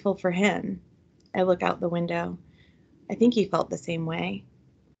 Grateful for him. I look out the window. I think he felt the same way.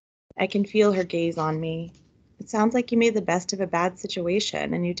 I can feel her gaze on me. It sounds like you made the best of a bad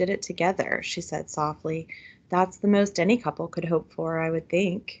situation and you did it together, she said softly. That's the most any couple could hope for, I would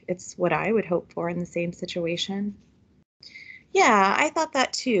think. It's what I would hope for in the same situation. Yeah, I thought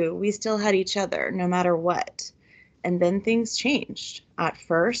that too. We still had each other, no matter what. And then things changed. At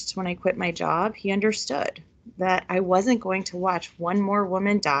first, when I quit my job, he understood that I wasn't going to watch one more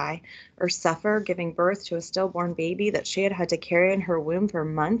woman die or suffer giving birth to a stillborn baby that she had had to carry in her womb for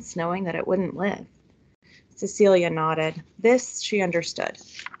months, knowing that it wouldn't live. Cecilia nodded. This she understood.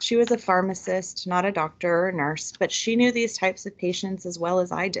 She was a pharmacist, not a doctor or a nurse, but she knew these types of patients as well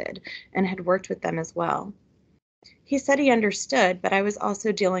as I did and had worked with them as well. He said he understood, but I was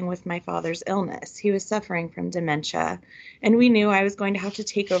also dealing with my father's illness. He was suffering from dementia, and we knew I was going to have to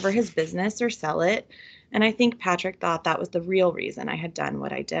take over his business or sell it, and I think Patrick thought that was the real reason I had done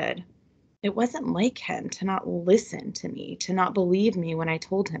what I did. It wasn't like him to not listen to me, to not believe me when I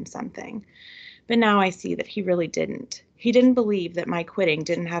told him something. But now I see that he really didn't. He didn't believe that my quitting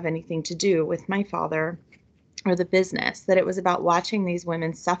didn't have anything to do with my father or the business, that it was about watching these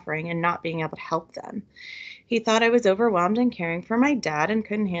women suffering and not being able to help them. He thought I was overwhelmed in caring for my dad and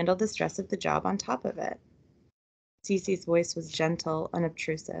couldn't handle the stress of the job on top of it. Cece's voice was gentle,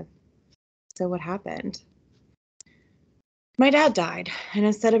 unobtrusive. So what happened? My dad died, and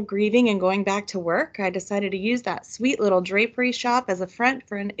instead of grieving and going back to work, I decided to use that sweet little drapery shop as a front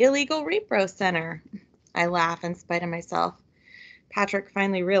for an illegal repro center. I laugh in spite of myself. Patrick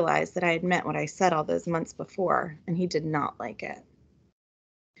finally realized that I had meant what I said all those months before, and he did not like it.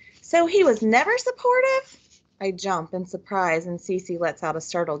 So he was never supportive? I jump in surprise, and Cece lets out a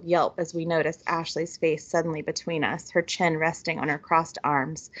startled yelp as we notice Ashley's face suddenly between us, her chin resting on her crossed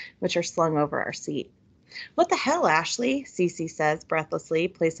arms, which are slung over our seat. What the hell, Ashley? Cece says breathlessly,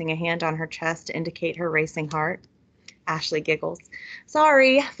 placing a hand on her chest to indicate her racing heart. Ashley giggles.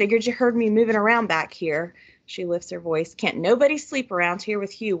 Sorry, figured you heard me moving around back here. She lifts her voice. Can't nobody sleep around here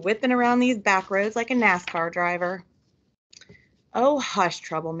with Hugh whipping around these back roads like a NASCAR driver. Oh, hush,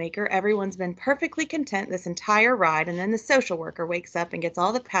 troublemaker. Everyone's been perfectly content this entire ride, and then the social worker wakes up and gets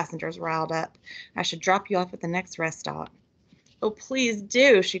all the passengers riled up. I should drop you off at the next rest stop. Oh, please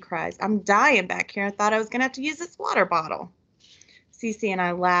do, she cries. I'm dying back here. I thought I was going to have to use this water bottle. Cece and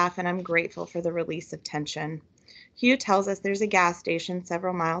I laugh, and I'm grateful for the release of tension. Hugh tells us there's a gas station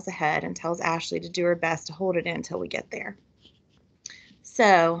several miles ahead and tells Ashley to do her best to hold it in until we get there.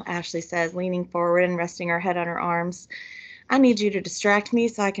 So, Ashley says, leaning forward and resting her head on her arms, I need you to distract me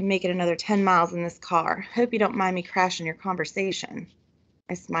so I can make it another 10 miles in this car. Hope you don't mind me crashing your conversation.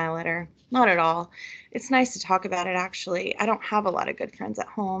 I smile at her. Not at all. It's nice to talk about it, actually. I don't have a lot of good friends at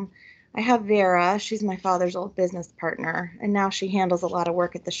home. I have Vera. She's my father's old business partner, and now she handles a lot of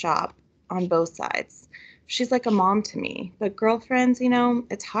work at the shop on both sides. She's like a mom to me, but girlfriends,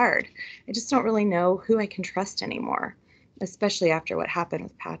 it's hard. I just don't really know who I can trust anymore, especially after what happened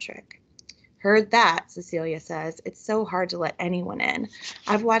with Patrick. Heard that, Cecilia says. It's so hard to let anyone in.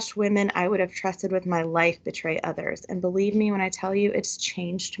 I've watched women I would have trusted with my life betray others, and believe me when I tell you, it's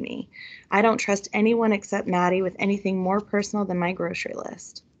changed me. I don't trust anyone except Maddie with anything more personal than my grocery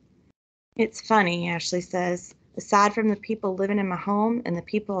list. It's funny, Ashley says. Aside from the people living in my home and the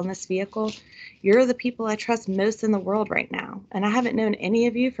people in this vehicle, you're the people I trust most in the world right now, and I haven't known any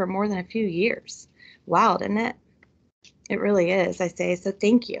of you for more than a few years. Wild, isn't it? It really is, I say, so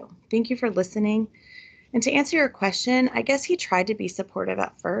thank you. Thank you for listening. And to answer your question, I guess he tried to be supportive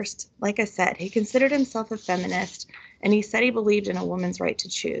at first. Like I said, he considered himself a feminist, and he said he believed in a woman's right to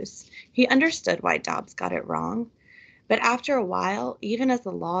choose. He understood why Dobbs got it wrong. But after a while, even as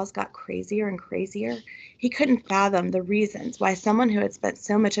the laws got crazier and crazier, he couldn't fathom the reasons why someone who had spent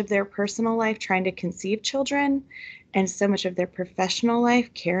so much of their personal life trying to conceive children and so much of their professional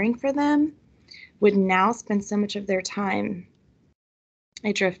life caring for them would now spend so much of their time.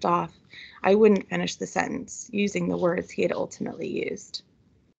 I drift off. I wouldn't finish the sentence, using the words he had ultimately used.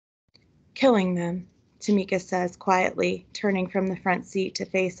 Killing them, Tamika says quietly, turning from the front seat to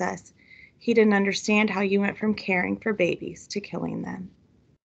face us. He didn't understand how you went from caring for babies to killing them.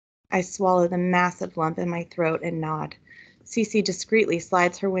 I swallow the massive lump in my throat and nod. Cece discreetly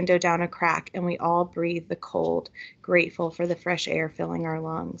slides her window down a crack, and we all breathe the cold, grateful for the fresh air filling our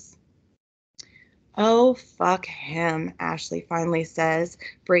lungs. Oh, fuck him, Ashley finally says,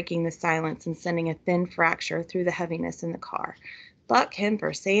 breaking the silence and sending a thin fracture through the heaviness in the car. Fuck him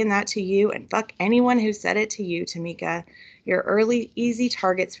for saying that to you, and fuck anyone who said it to you, Tamika. You're early, easy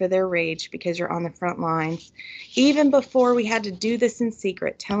targets for their rage because you're on the front lines. Even before we had to do this in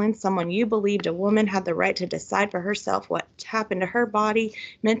secret, telling someone you believed a woman had the right to decide for herself what happened to her body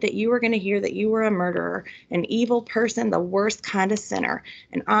meant that you were going to hear that you were a murderer, an evil person, the worst kind of sinner.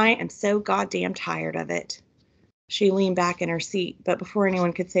 And I am so goddamn tired of it. She leaned back in her seat, but before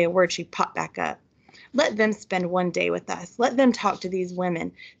anyone could say a word, she popped back up. Let them spend one day with us. Let them talk to these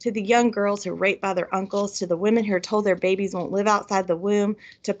women, to the young girls who are raped by their uncles, to the women who are told their babies won't live outside the womb,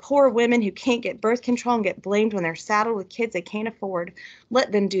 to poor women who can't get birth control and get blamed when they're saddled with kids they can't afford.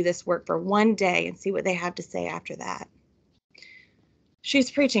 Let them do this work for one day and see what they have to say after that.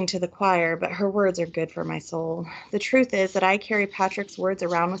 She's preaching to the choir, but her words are good for my soul. The truth is that I carry Patrick's words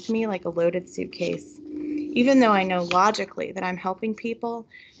around with me like a loaded suitcase. Even though I know logically that I'm helping people,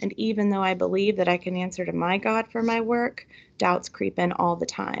 and even though I believe that I can answer to my God for my work, doubts creep in all the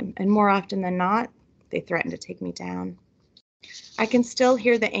time, and more often than not, they threaten to take me down. I can still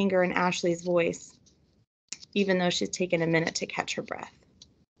hear the anger in Ashley's voice, even though she's taken a minute to catch her breath.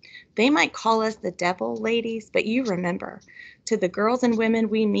 They might call us the devil, ladies, but you remember, to the girls and women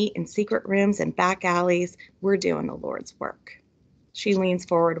we meet in secret rooms and back alleys, we're doing the Lord's work. She leans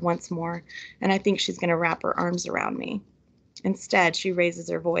forward once more, and I think she's going to wrap her arms around me. Instead, she raises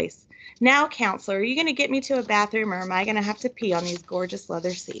her voice. Now, counselor, are you going to get me to a bathroom, or am I going to have to pee on these gorgeous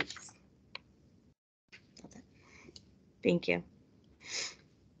leather seats? Thank you.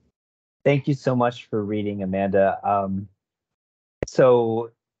 Thank you so much for reading, Amanda.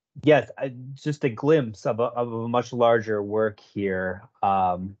 So, yes, just a glimpse of a much larger work here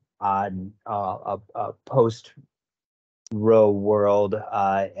on a post-Roe world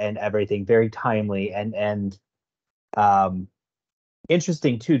and everything. Very timely and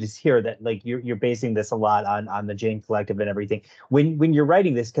interesting too to hear that like you're basing this a lot on the Jane Collective and everything. When you're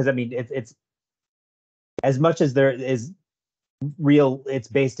writing this, because I mean it's as much as there is it's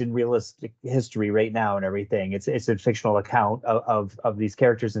based in realistic history right now and everything. It's a fictional account of these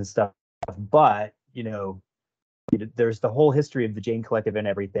characters and stuff, but there's the whole history of the Jane Collective and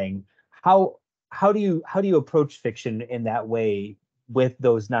everything. How do you approach fiction in that way with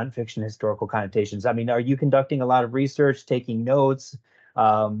those nonfiction historical connotations? I mean, are you conducting a lot of research, taking notes,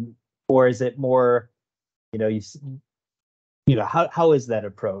 or is it more, how is that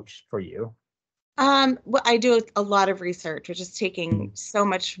approach for you? Well, I do a lot of research, which is taking so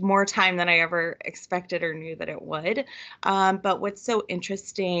much more time than I ever expected or knew that it would. But what's so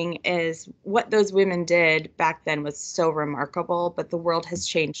interesting is what those women did back then was so remarkable, but the world has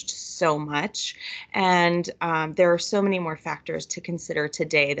changed so much. And there are so many more factors to consider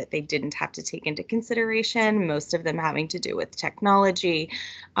today that they didn't have to take into consideration, most of them having to do with technology.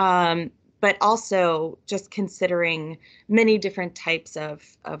 But also just considering many different types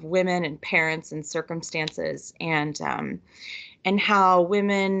of women and parents and circumstances, and how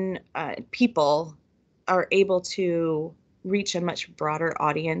women, people are able to reach a much broader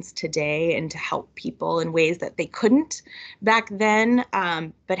audience today and to help people in ways that they couldn't back then,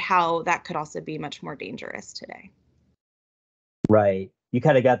 but how that could also be much more dangerous today. Right. You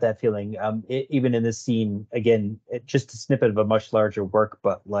kind of got that feeling, even in this scene, again, just a snippet of a much larger work,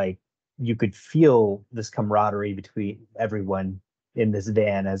 but like, you could feel this camaraderie between everyone in this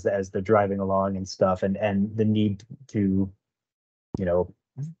van as they're driving along and stuff, and the need to,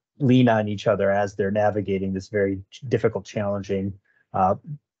 lean on each other as they're navigating this very difficult, challenging,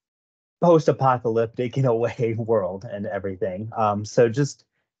 post-apocalyptic in a way world and everything. So just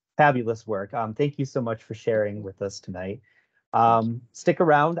fabulous work. Thank you so much for sharing with us tonight. Stick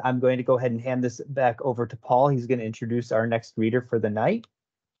around. I'm going to go ahead and hand this back over to Paul. He's going to introduce our next reader for the night.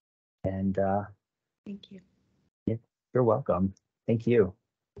 And thank you. Yeah, you're welcome. Thank you.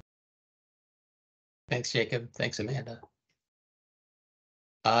 Thanks, Jacob. Thanks, Amanda.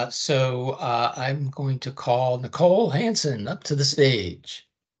 So I'm going to call Nicole Hansen up to the stage.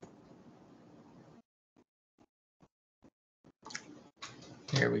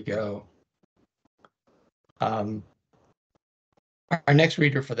 There we go. Our next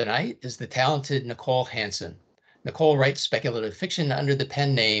reader for the night is the talented Nicole Hansen. Nicole writes speculative fiction under the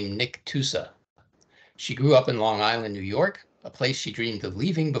pen name Nick Tusa. She grew up in Long Island, New York, a place she dreamed of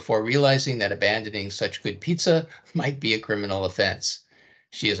leaving before realizing that abandoning such good pizza might be a criminal offense.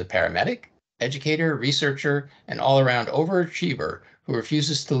 She is a paramedic, educator, researcher, and all-around overachiever who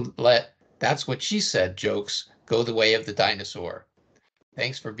refuses to let "that's what she said" jokes go the way of the dinosaur.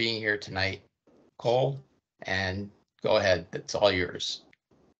 Thanks for being here tonight, Nicole, and go ahead. It's all yours.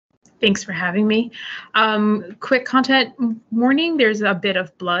 Thanks for having me. Quick content warning, there's a bit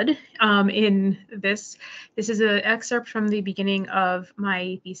of blood in this. This is an excerpt from the beginning of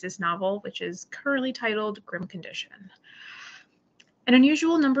my thesis novel, which is currently titled Grim Condition. An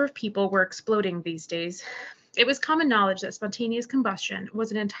unusual number of people were exploding these days. It was common knowledge that spontaneous combustion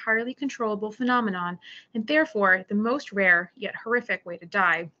was an entirely controllable phenomenon and therefore the most rare yet horrific way to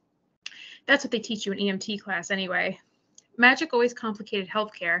die. That's what they teach you in EMT class anyway. Magic always complicated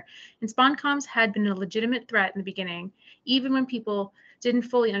healthcare, and SponComs had been a legitimate threat in the beginning, even when people didn't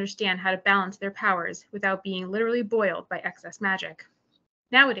fully understand how to balance their powers without being literally boiled by excess magic.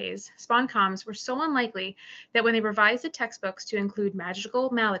 Nowadays, SponComs were so unlikely that when they revised the textbooks to include magical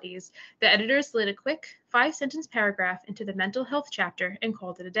maladies, the editors slid a quick 5-sentence paragraph into the mental health chapter and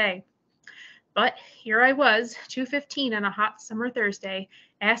called it a day. But here I was, 2:15 on a hot summer Thursday,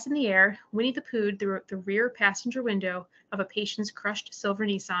 ass in the air, Winnie the Pooh'd through the rear passenger window of a patient's crushed silver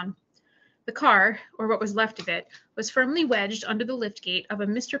Nissan. The car, or what was left of it, was firmly wedged under the liftgate of a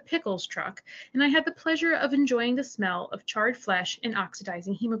Mr. Pickles truck, and I had the pleasure of enjoying the smell of charred flesh and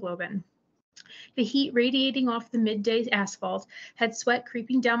oxidizing hemoglobin. The heat radiating off the midday asphalt had sweat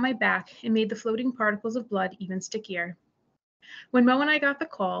creeping down my back and made the floating particles of blood even stickier. When Mo and I got the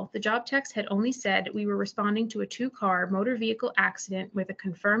call, the job techs had only said we were responding to a 2-car motor vehicle accident with a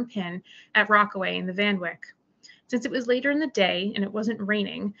confirmed pin at Rockaway in the Van Wyck. Since it was later in the day and it wasn't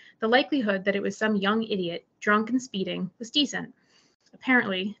raining, the likelihood that it was some young idiot, drunk and speeding, was decent.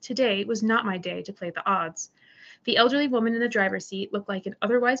 Apparently, today was not my day to play the odds. The elderly woman in the driver's seat looked like an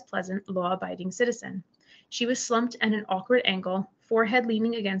otherwise pleasant, law-abiding citizen. She was slumped at an awkward angle, forehead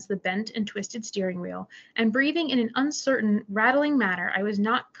leaning against the bent and twisted steering wheel, and breathing in an uncertain, rattling manner I was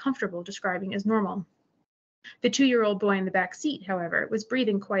not comfortable describing as normal. The 2-year-old boy in the back seat, however, was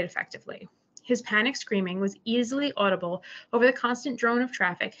breathing quite effectively. His panic screaming was easily audible over the constant drone of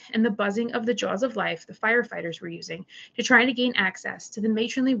traffic and the buzzing of the jaws of life the firefighters were using to try to gain access to the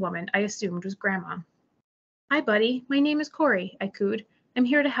matronly woman I assumed was Grandma. "Hi, buddy. My name is Corey," I cooed. "I'm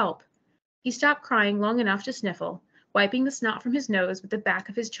here to help." He stopped crying long enough to sniffle, wiping the snot from his nose with the back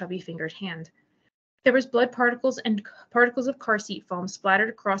of his chubby-fingered hand. There was blood particles and particles of car seat foam splattered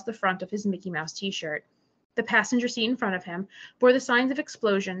across the front of his Mickey Mouse t-shirt. The passenger seat in front of him bore the signs of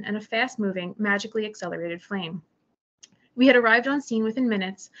explosion and a fast-moving, magically accelerated flame. We had arrived on scene within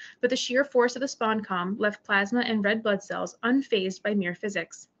minutes, but the sheer force of the SponCom left plasma and red blood cells unfazed by mere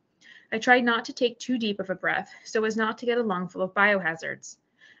physics. I tried not to take too deep of a breath so as not to get a lungful of biohazards.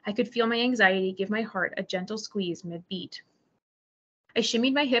 I could feel my anxiety give my heart a gentle squeeze mid-beat. I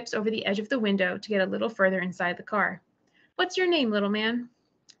shimmied my hips over the edge of the window to get a little further inside the car. "What's your name, little man?"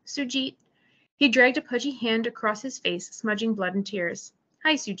 "Sujit." He dragged a pudgy hand across his face, smudging blood and tears.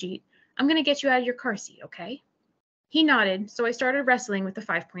 "Hi, Sujit. I'm going to get you out of your car seat, okay?" He nodded, so I started wrestling with the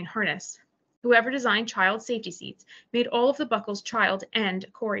 5-point harness. Whoever designed child safety seats made all of the buckles child and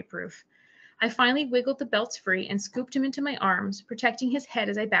Corey-proof. I finally wiggled the belts free and scooped him into my arms, protecting his head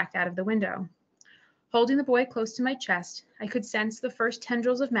as I backed out of the window. Holding the boy close to my chest, I could sense the first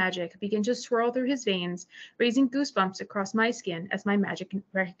tendrils of magic begin to swirl through his veins, raising goosebumps across my skin as my magic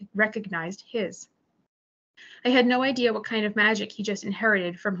recognized his. I had no idea what kind of magic he just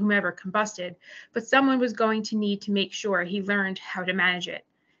inherited from whomever combusted, but someone was going to need to make sure he learned how to manage it,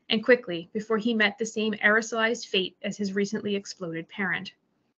 and quickly, before he met the same aerosolized fate as his recently exploded parent.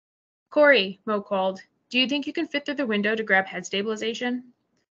 "Corey," Mo called, "do you think you can fit through the window to grab head stabilization?"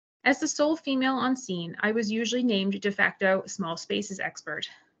 As the sole female on scene, I was usually named de facto small spaces expert.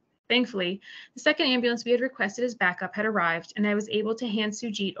 Thankfully, the second ambulance we had requested as backup had arrived, and I was able to hand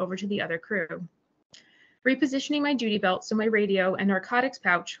Sujit over to the other crew. Repositioning my duty belt so my radio and narcotics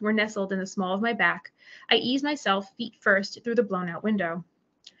pouch were nestled in the small of my back, I eased myself feet first through the blown-out window.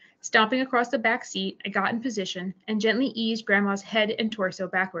 Stomping across the back seat, I got in position and gently eased Grandma's head and torso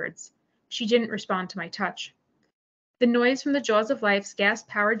backwards. She didn't respond to my touch. The noise from the jaws of life's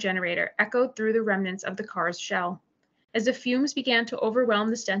gas-powered generator echoed through the remnants of the car's shell. As the fumes began to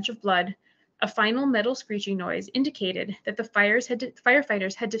overwhelm the stench of blood, a final metal screeching noise indicated that the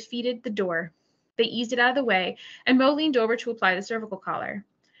firefighters had defeated the door. They eased it out of the way, and Mo leaned over to apply the cervical collar.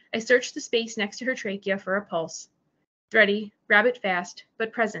 I searched the space next to her trachea for a pulse. Ready, rabbit fast,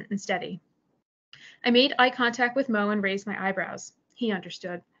 but present and steady. I made eye contact with Mo and raised my eyebrows. He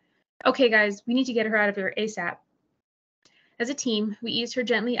understood. "Okay, guys, we need to get her out of here ASAP." As a team, we eased her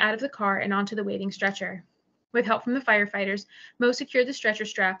gently out of the car and onto the waiting stretcher. With help from the firefighters, Mo secured the stretcher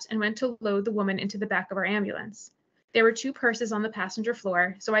straps and went to load the woman into the back of our ambulance. There were 2 purses on the passenger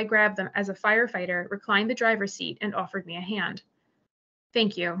floor, so I grabbed them as a firefighter reclined the driver's seat and offered me a hand.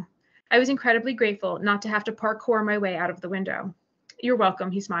 "Thank you." I was incredibly grateful not to have to parkour my way out of the window. "You're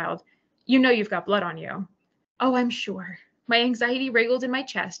welcome," he smiled. "You know you've got blood on you." "Oh, I'm sure." My anxiety wriggled in my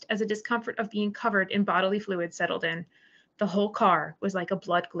chest as the discomfort of being covered in bodily fluid settled in. The whole car was like a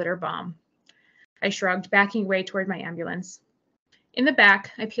blood glitter bomb. I shrugged, backing away toward my ambulance. In the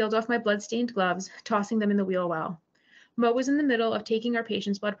back, I peeled off my blood-stained gloves, tossing them in the wheel well. Mo was in the middle of taking our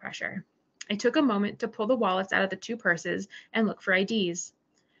patient's blood pressure. I took a moment to pull the wallets out of the 2 purses and look for IDs.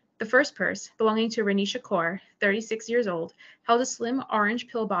 The first purse, belonging to Renisha Kaur, 36 years old, held a slim orange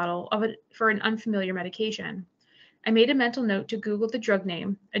pill bottle for an unfamiliar medication. I made a mental note to Google the drug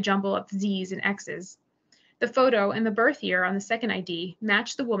name, a jumble of Z's and X's. The photo and the birth year on the second ID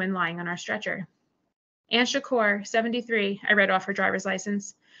matched the woman lying on our stretcher. Ann Shakur, 73, I read off her driver's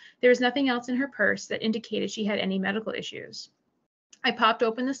license. There was nothing else in her purse that indicated she had any medical issues. I popped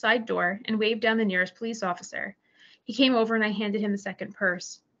open the side door and waved down the nearest police officer. He came over and I handed him the second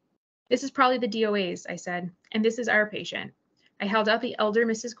purse. This is probably the DOA's, I said, and this is our patient. I held out the elder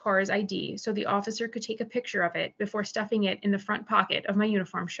Mrs. Kaur's ID so the officer could take a picture of it before stuffing it in the front pocket of my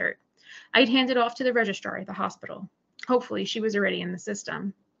uniform shirt. I'd hand it off to the registrar at the hospital. Hopefully, she was already in the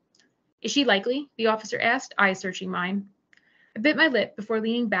system. Is she likely? The officer asked, eyes searching mine. I bit my lip before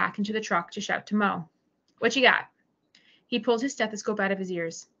leaning back into the truck to shout to Mo. What you got? He pulled his stethoscope out of his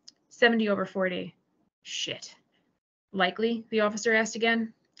ears. 70/40. Shit. Likely? The officer asked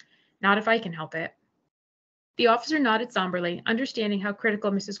again. Not if I can help it. The officer nodded somberly, understanding how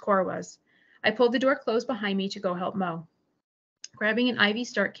critical Mrs. Kaur was. I pulled the door closed behind me to go help Mo. Grabbing an IV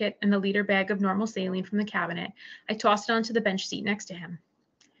start kit and the liter bag of normal saline from the cabinet, I tossed it onto the bench seat next to him.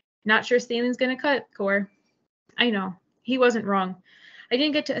 Not sure saline's gonna cut, Kaur. I know. He wasn't wrong. I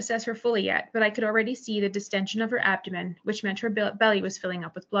didn't get to assess her fully yet, but I could already see the distension of her abdomen, which meant her belly was filling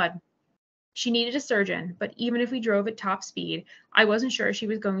up with blood. She needed a surgeon, but even if we drove at top speed, I wasn't sure she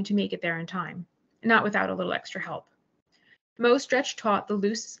was going to make it there in time, not without a little extra help. Mo stretched taut the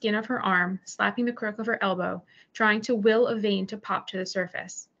loose skin of her arm, slapping the crook of her elbow, trying to will a vein to pop to the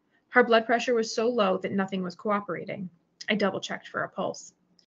surface. Her blood pressure was so low that nothing was cooperating. I double-checked for a pulse.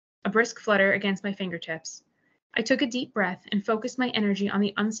 A brisk flutter against my fingertips. I took a deep breath and focused my energy on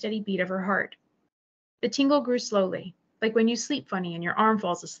the unsteady beat of her heart. The tingle grew slowly, like when you sleep funny and your arm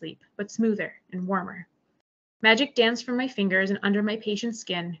falls asleep, but smoother and warmer. Magic danced from my fingers and under my patient's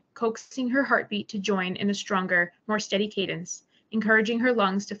skin, coaxing her heartbeat to join in a stronger, more steady cadence, encouraging her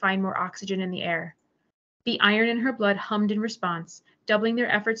lungs to find more oxygen in the air. The iron in her blood hummed in response, doubling their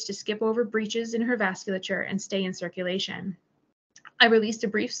efforts to skip over breaches in her vasculature and stay in circulation. I released a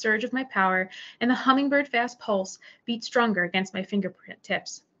brief surge of my power, and the hummingbird-fast pulse beat stronger against my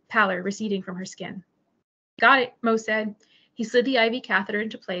fingertips, pallor receding from her skin. Got it, Mo said. He slid the IV catheter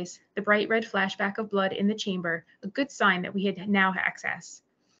into place, the bright red flashback of blood in the chamber, a good sign that we had now access.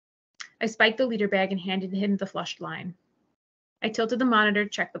 I spiked the liter bag and handed him the flushed line. I tilted the monitor to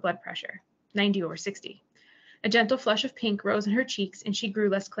check the blood pressure, 90/60. A gentle flush of pink rose in her cheeks and she grew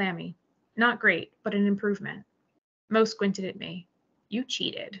less clammy. Not great, but an improvement. Mo squinted at me. You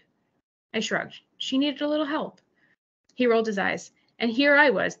cheated. I shrugged. She needed a little help. He rolled his eyes, and here I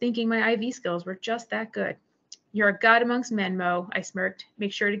was thinking my IV skills were just that good. You're a god amongst men, Mo, I smirked.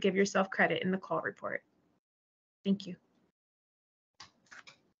 Make sure to give yourself credit in the call report. Thank you.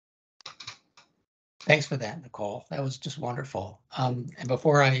 Thanks for that, Nicole. That was just wonderful. And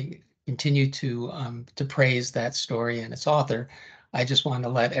before I continue to praise that story and its author, I just want to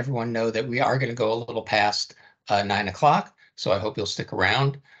let everyone know that we are going to go a little past 9 o'clock. So I hope you'll stick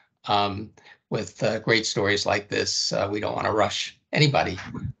around. With great stories like this, we don't want to rush anybody.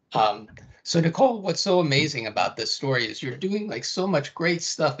 So Nicole, what's so amazing about this story is you're doing like so much great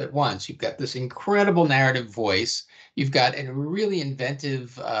stuff at once. You've got this incredible narrative voice. You've got a really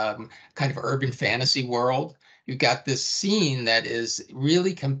inventive kind of urban fantasy world. You've got this scene that is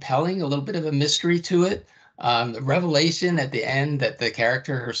really compelling, a little bit of a mystery to it. The revelation at the end that the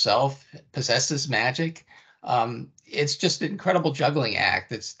character herself possesses magic. It's just an incredible juggling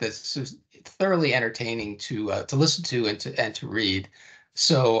act that's thoroughly entertaining to listen to and to read.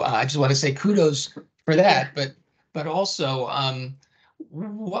 So I just want to say kudos for that, but also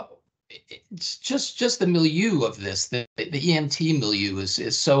what it's just the milieu of this, the EMT milieu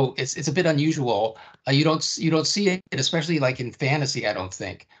is so it's a bit unusual. You don't see it, especially like in fantasy, I don't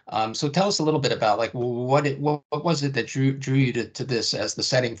think. So tell us a little bit about like what was it that drew you to this as the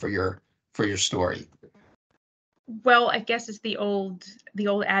setting for your story? Well, I guess it's the old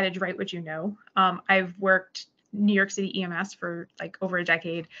adage, write what you know. I've worked New York City EMS for like over a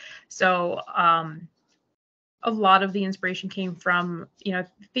decade. So a lot of the inspiration came from,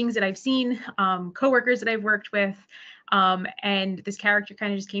 things that I've seen, coworkers that I've worked with. And this character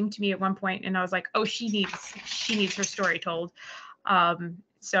kind of just came to me at one point and I was like, oh, she needs her story told.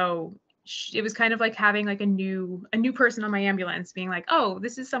 So it was kind of like having like a new person on my ambulance being like, oh,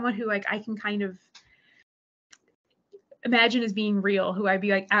 this is someone who like I can kind of imagine as being real, who I'd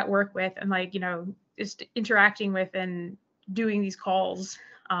be like at work with and like, just interacting with and doing these calls.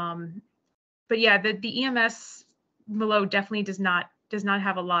 But yeah, the EMS below definitely does not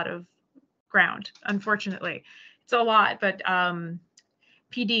have a lot of ground, unfortunately. It's a lot, but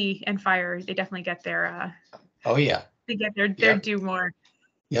PD and fire, they definitely get their oh yeah, they get their due more.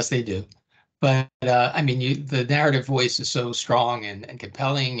 Yes, they do. But I mean, the narrative voice is so strong and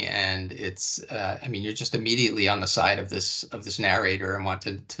compelling, and it's I mean, you're just immediately on the side of this narrator and want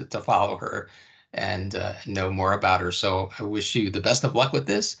to follow her and know more about her. So I wish you the best of luck with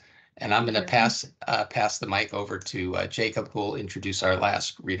this. And I'm going to pass the mic over to Jacob, who will introduce our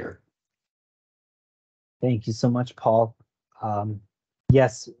last reader. Thank you so much, Paul.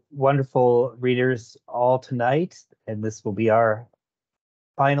 Yes, wonderful readers all tonight, and this will be our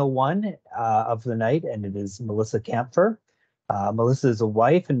final one of the night, and it is Melissa Kampfer. Melissa is a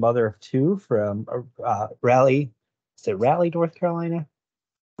wife and mother of two from Raleigh. Is it Raleigh, North Carolina?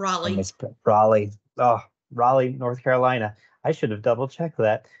 Raleigh. Raleigh. Oh, Raleigh, North Carolina. I should have double checked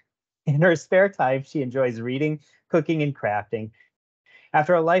that. In her spare time, she enjoys reading, cooking, and crafting.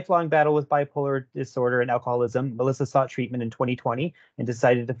 After a lifelong battle with bipolar disorder and alcoholism, Melissa sought treatment in 2020 and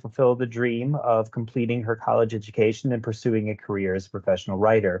decided to fulfill the dream of completing her college education and pursuing a career as a professional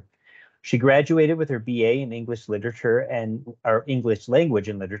writer. She graduated with her BA in English literature and English language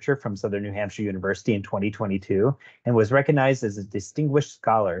and literature from Southern New Hampshire University in 2022 and was recognized as a distinguished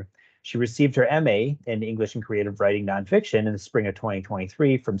scholar. She received her MA in English and Creative Writing nonfiction in the spring of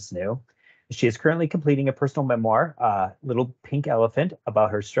 2023 from SNHU. She is currently completing a personal memoir, Little Pink Elephant, about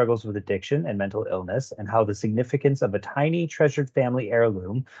her struggles with addiction and mental illness and how the significance of a tiny treasured family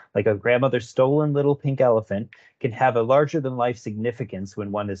heirloom, like a grandmother's stolen little pink elephant, can have a larger than life significance when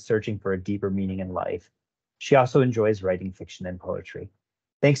one is searching for a deeper meaning in life. She also enjoys writing fiction and poetry.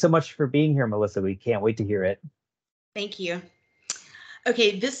 Thanks so much for being here, Melissa. We can't wait to hear it. Thank you.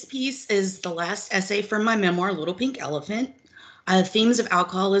 Okay, this piece is the last essay from my memoir, Little Pink Elephant. Themes of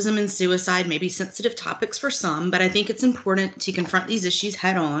alcoholism and suicide may be sensitive topics for some, but I think it's important to confront these issues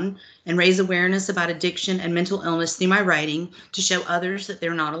head on and raise awareness about addiction and mental illness through my writing to show others that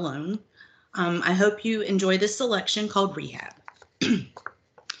they're not alone. I hope you enjoy this selection called Rehab.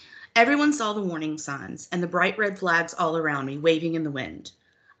 Everyone saw the warning signs and the bright red flags all around me waving in the wind.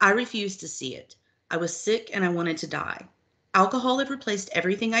 I refused to see it. I was sick and I wanted to die. Alcohol had replaced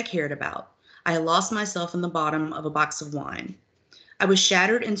everything I cared about. I had lost myself in the bottom of a box of wine. I was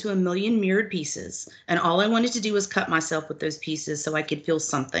shattered into a million mirrored pieces, and all I wanted to do was cut myself with those pieces so I could feel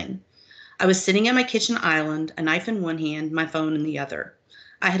something. I was sitting at my kitchen island, a knife in one hand, my phone in the other.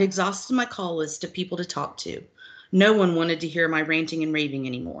 I had exhausted my call list of people to talk to. No one wanted to hear my ranting and raving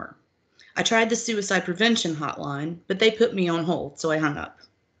anymore. I tried the suicide prevention hotline, but they put me on hold, so I hung up.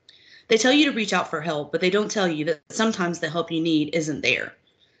 They tell you to reach out for help, but they don't tell you that sometimes the help you need isn't there.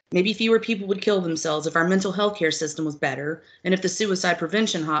 Maybe fewer people would kill themselves if our mental health care system was better and if the suicide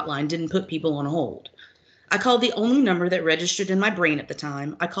prevention hotline didn't put people on hold. I called the only number that registered in my brain at the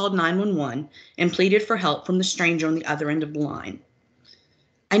time. I called 911 and pleaded for help from the stranger on the other end of the line.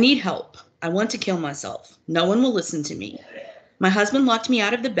 I need help. I want to kill myself. No one will listen to me. My husband locked me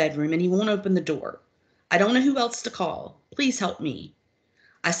out of the bedroom and he won't open the door. I don't know who else to call. Please help me.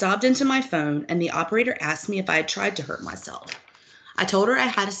 I sobbed into my phone and the operator asked me if I had tried to hurt myself. I told her I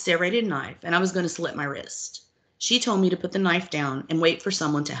had a serrated knife and I was going to slit my wrist. She told me to put the knife down and wait for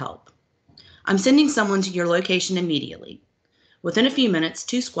someone to help. I'm sending someone to your location immediately. Within a few minutes,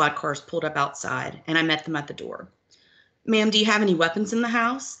 2 squad cars pulled up outside and I met them at the door. Ma'am, do you have any weapons in the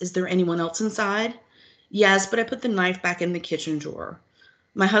house? Is there anyone else inside? Yes, but I put the knife back in the kitchen drawer.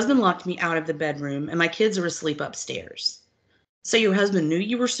 My husband locked me out of the bedroom and my kids are asleep upstairs. So your husband knew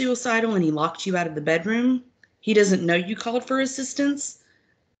you were suicidal and he locked you out of the bedroom? He doesn't know you called for assistance?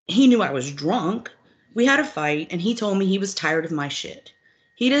 He knew I was drunk. We had a fight and he told me he was tired of my shit.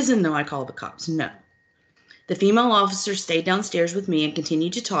 He doesn't know I called the cops, no. The female officer stayed downstairs with me and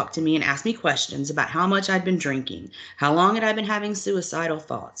continued to talk to me and ask me questions about how much I'd been drinking, how long had I been having suicidal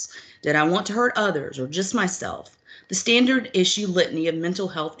thoughts, did I want to hurt others or just myself, the standard issue litany of mental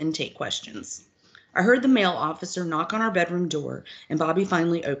health intake questions. I heard the male officer knock on our bedroom door and Bobby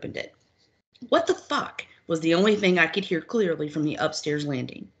finally opened it. What the fuck was the only thing I could hear clearly from the upstairs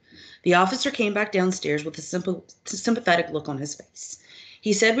landing. The officer came back downstairs with a sympathetic look on his face.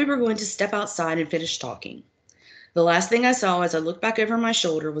 He said we were going to step outside and finish talking. The last thing I saw as I looked back over my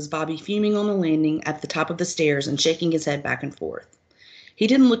shoulder was Bobby fuming on the landing at the top of the stairs and shaking his head back and forth. He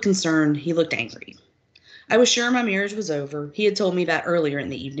didn't look concerned, he looked angry. I was sure my marriage was over. He had told me that earlier in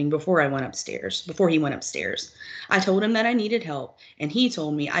the evening before he went upstairs. I told him that I needed help, and he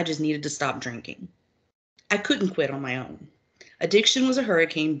told me I just needed to stop drinking. I couldn't quit on my own. Addiction was a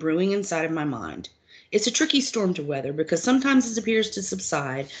hurricane brewing inside of my mind. It's a tricky storm to weather because sometimes it appears to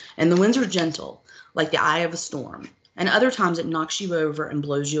subside and the winds are gentle, like the eye of a storm, and other times it knocks you over and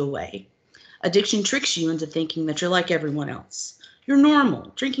blows you away. Addiction tricks you into thinking that you're like everyone else. You're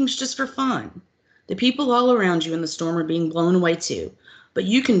normal. Drinking's just for fun. The people all around you in the storm are being blown away too, but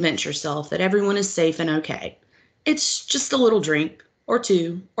you convince yourself that everyone is safe and okay. It's just a little drink, or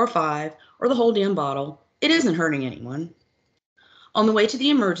 2, or 5, or the whole damn bottle. It isn't hurting anyone. On the way to the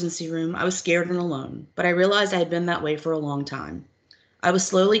emergency room, I was scared and alone, but I realized I had been that way for a long time. I was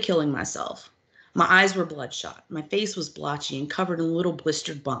slowly killing myself. My eyes were bloodshot. My face was blotchy and covered in little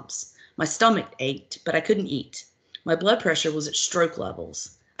blistered bumps. My stomach ached, but I couldn't eat. My blood pressure was at stroke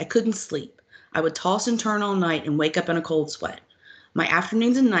levels. I couldn't sleep. I would toss and turn all night and wake up in a cold sweat. My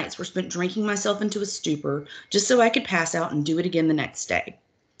afternoons and nights were spent drinking myself into a stupor just so I could pass out and do it again the next day.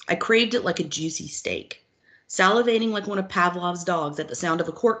 I craved it like a juicy steak. Salivating like one of Pavlov's dogs at the sound of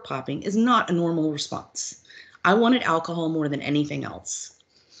a cork popping is not a normal response. I wanted alcohol more than anything else.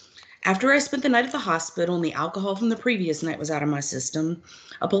 After I spent the night at the hospital and the alcohol from the previous night was out of my system,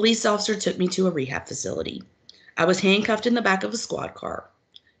 a police officer took me to a rehab facility. I was handcuffed in the back of a squad car.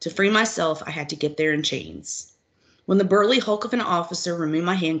 To free myself, I had to get there in chains. When the burly hulk of an officer removed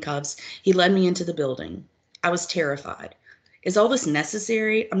my handcuffs, he led me into the building. I was terrified. Is all this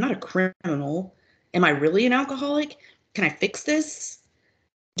necessary? I'm not a criminal. Am I really an alcoholic? Can I fix this?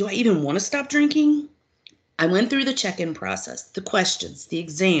 Do I even want to stop drinking? I went through the check-in process, the questions, the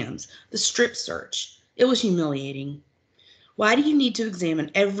exams, the strip search. It was humiliating. Why do you need to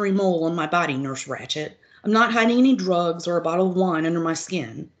examine every mole on my body, Nurse Ratchet? I'm not hiding any drugs or a bottle of wine under my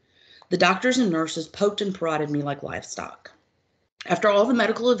skin. The doctors and nurses poked and prodded me like livestock. After all the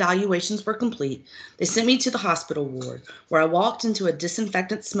medical evaluations were complete, they sent me to the hospital ward, where I walked into a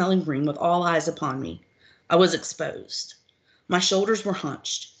disinfectant-smelling room with all eyes upon me. I was exposed. My shoulders were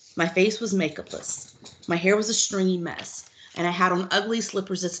hunched. My face was makeupless. My hair was a stringy mess, and I had on ugly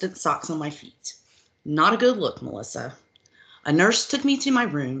slip-resistant socks on my feet. Not a good look, Melissa. A nurse took me to my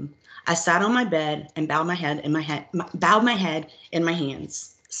room. I sat on my bed and bowed my head in my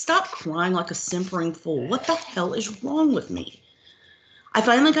hands. Stop crying like a simpering fool. What the hell is wrong with me? I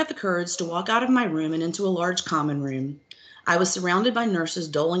finally got the courage to walk out of my room and into a large common room. I was surrounded by nurses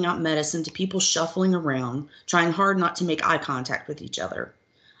doling out medicine to people shuffling around, trying hard not to make eye contact with each other.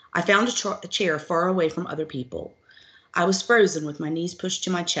 I found a chair far away from other people. I was frozen with my knees pushed to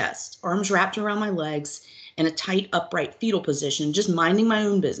my chest, arms wrapped around my legs in a tight, upright fetal position, just minding my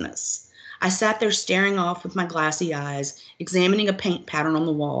own business. I sat there staring off with my glassy eyes, examining a paint pattern on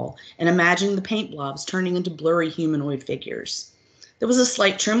the wall and imagining the paint blobs turning into blurry humanoid figures. There was a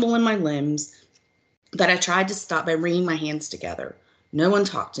slight tremble in my limbs that I tried to stop by wringing my hands together. No one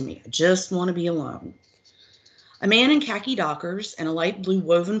talked to me. I just want to be alone. A man in khaki dockers and a light blue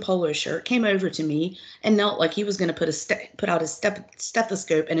woven polo shirt came over to me and knelt like he was going to put out his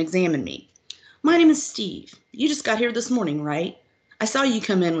stethoscope and examine me. My name is Steve. You just got here this morning, right? I saw you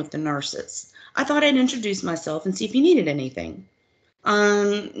come in with the nurses. I thought I'd introduce myself and see if you needed anything.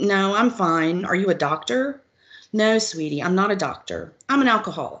 No, I'm fine. Are you a doctor? No, sweetie, I'm not a doctor. I'm an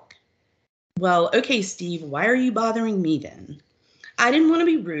alcoholic. Well, okay, Steve, why are you bothering me then? I didn't want to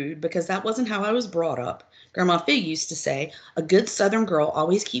be rude because that wasn't how I was brought up. Grandma Fig used to say, a good Southern girl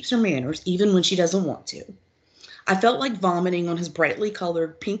always keeps her manners even when she doesn't want to. I felt like vomiting on his brightly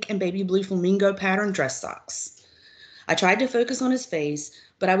colored pink and baby blue flamingo pattern dress socks. I tried to focus on his face,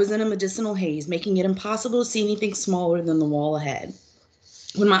 but I was in a medicinal haze, making it impossible to see anything smaller than the wall ahead.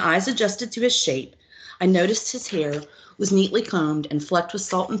 When my eyes adjusted to his shape, I noticed his hair was neatly combed and flecked with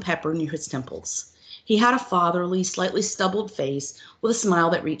salt and pepper near his temples. He had a fatherly, slightly stubbled face with a smile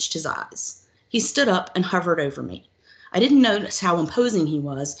that reached his eyes. He stood up and hovered over me. I didn't notice how imposing he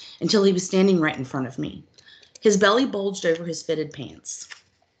was until he was standing right in front of me. His belly bulged over his fitted pants.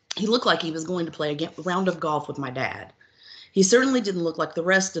 He looked like he was going to play a round of golf with my dad. He certainly didn't look like the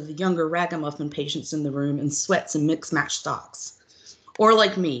rest of the younger ragamuffin patients in the room in sweats and mixed-match socks. Or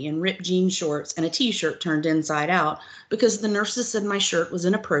like me in ripped jean shorts and a t-shirt turned inside out because the nurses said my shirt was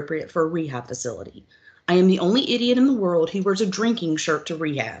inappropriate for a rehab facility. I am the only idiot in the world who wears a drinking shirt to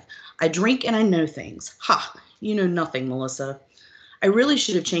rehab. I drink and I know things. Ha! You know nothing, Melissa. I really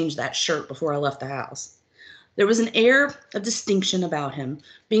should have changed that shirt before I left the house. There was an air of distinction about him,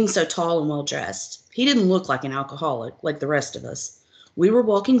 being so tall and well-dressed. He didn't look like an alcoholic, like the rest of us. We were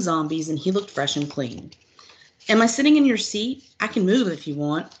walking zombies, and he looked fresh and clean. Am I sitting in your seat? I can move if you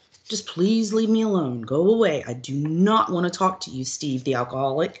want. Just please leave me alone. Go away. I do not want to talk to you, Steve, the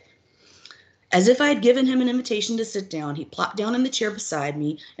alcoholic. As if I had given him an invitation to sit down, he plopped down in the chair beside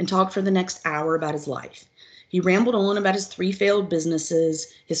me and talked for the next hour about his life. He rambled on about his 3 failed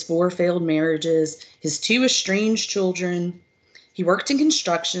businesses, his 4 failed marriages, his 2 estranged children. He worked in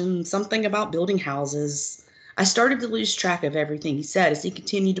construction, something about building houses. I started to lose track of everything he said as he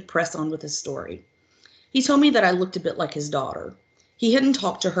continued to press on with his story. He told me that I looked a bit like his daughter. He hadn't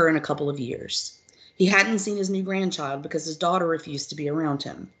talked to her in a couple of years. He hadn't seen his new grandchild because his daughter refused to be around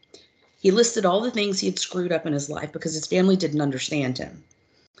him. He listed all the things he had screwed up in his life because his family didn't understand him.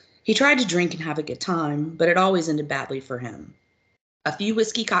 He tried to drink and have a good time, but it always ended badly for him. A few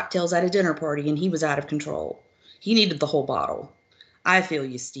whiskey cocktails at a dinner party and he was out of control. He needed the whole bottle. I feel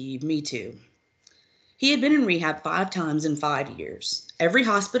you, Steve. Me too. He had been in rehab 5 times in 5 years. Every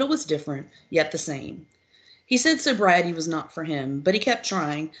hospital was different, yet the same. He said sobriety was not for him, but he kept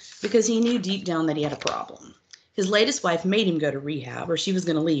trying because he knew deep down that he had a problem. His latest wife made him go to rehab or she was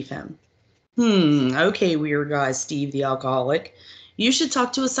going to leave him. Okay, weird guy, Steve the alcoholic. You should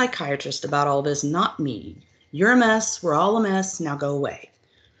talk to a psychiatrist about all this, not me. You're a mess. We're all a mess. Now go away.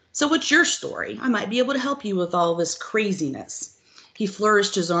 So what's your story? I might be able to help you with all this craziness. He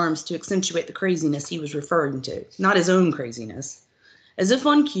flourished his arms to accentuate the craziness he was referring to, not his own craziness. As if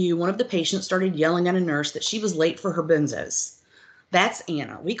on cue, one of the patients started yelling at a nurse that she was late for her benzos. That's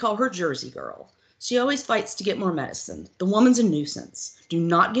Anna. We call her Jersey Girl. She always fights to get more medicine. The woman's a nuisance. Do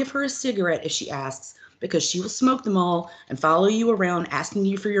not give her a cigarette if she asks, because she will smoke them all and follow you around asking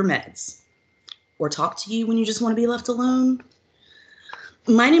you for your meds. Or talk to you when you just want to be left alone.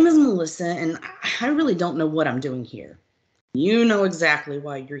 My name is Melissa, and I really don't know what I'm doing here. You know exactly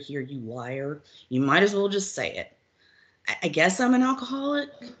why you're here, you liar. You might as well just say it. I guess I'm an alcoholic.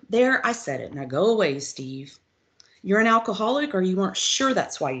 There, I said it. Now go away, Steve. You're an alcoholic, or you weren't sure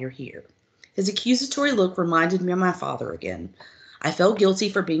that's why you're here. His accusatory look reminded me of my father again. I felt guilty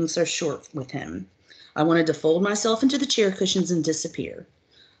for being so short with him. I wanted to fold myself into the chair cushions and disappear.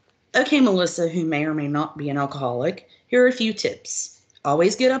 Okay, Melissa, who may or may not be an alcoholic, here are a few tips.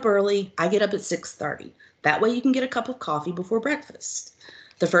 Always get up early. I get up at 6:30. That way you can get a cup of coffee before breakfast.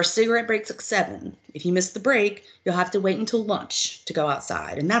 The first cigarette break's at 7. If you miss the break, you'll have to wait until lunch to go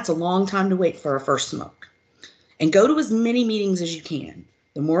outside, and that's a long time to wait for a first smoke. And go to as many meetings as you can.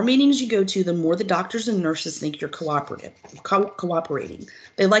 The more meetings you go to, the more the doctors and nurses think you're cooperating.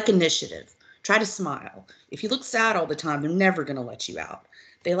 They like initiative. Try to smile. If you look sad all the time, they're never going to let you out.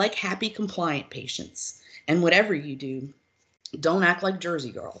 They like happy, compliant patients. And whatever you do, don't act like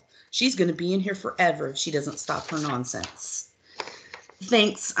Jersey Girl. She's going to be in here forever if she doesn't stop her nonsense.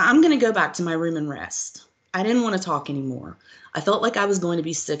 Thanks. I'm going to go back to my room and rest. I didn't want to talk anymore. I felt like I was going to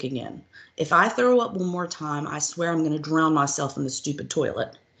be sick again. If I throw up one more time, I swear I'm going to drown myself in the stupid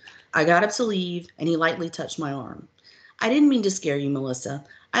toilet. I got up to leave, and he lightly touched my arm. I didn't mean to scare you, Melissa.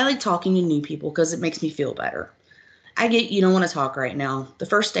 I like talking to new people because it makes me feel better. I get you don't want to talk right now. The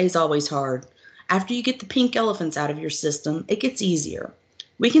first day is always hard. After you get the pink elephants out of your system, it gets easier.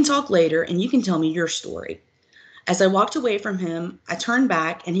 We can talk later, and you can tell me your story. As I walked away from him, I turned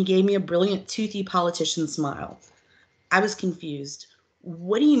back, and he gave me a brilliant, toothy politician smile. I was confused.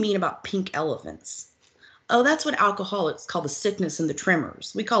 What do you mean about pink elephants? Oh, that's what alcoholics call the sickness and the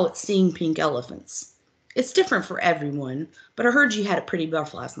tremors. We call it seeing pink elephants. It's different for everyone, but I heard you had it pretty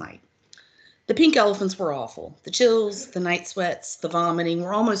rough last night. The pink elephants were awful. The chills, the night sweats, the vomiting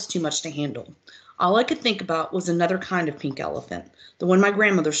were almost too much to handle. All I could think about was another kind of pink elephant, the one my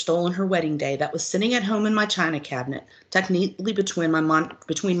grandmother stole on her wedding day that was sitting at home in my china cabinet, tucked neatly between my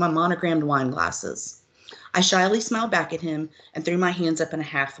monogrammed wine glasses. I shyly smiled back at him and threw my hands up in a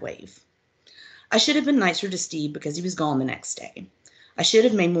half wave. I should have been nicer to Steve because he was gone the next day. I should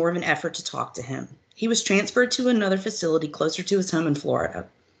have made more of an effort to talk to him. He was transferred to another facility closer to his home in Florida.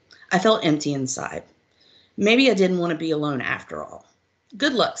 I felt empty inside. Maybe I didn't want to be alone after all.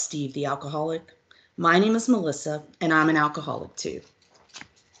 Good luck, Steve the alcoholic. My name is Melissa, and I'm an alcoholic too.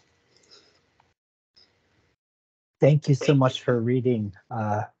 Thank you so much for reading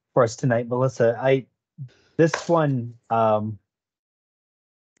for us tonight, Melissa. This one,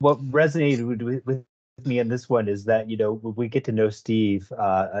 what resonated with me in this one is that, you know, we get to know Steve,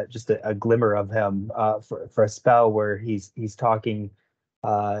 just a glimmer of him for a spell where he's talking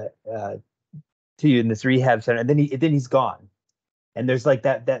to you in this rehab center, and then he's gone. And there's like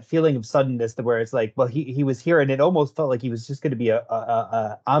that feeling of suddenness to where it's like, well, he was here, and it almost felt like he was just going to be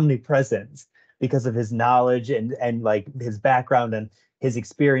a omnipresence because of his knowledge and like his background and his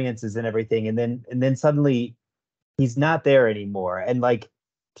experiences and everything. And then suddenly he's not there anymore. And like,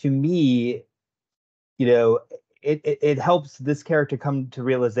 to me, you know, it helps this character come to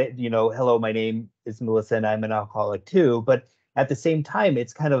realize that, you know, hello, my name is Melissa and I'm an alcoholic too. But at the same time,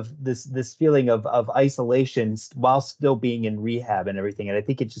 it's kind of this feeling of isolation while still being in rehab and everything. And I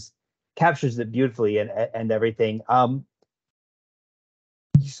think captures it beautifully and everything.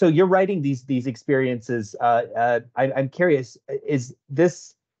 So you're writing these experiences. I'm curious, is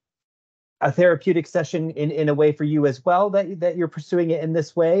this a therapeutic session in a way for you as well, that you're pursuing it in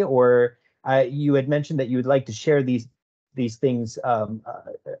this way? Or you had mentioned that you would like to share these things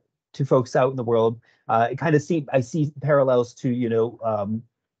to folks out in the world. I see parallels to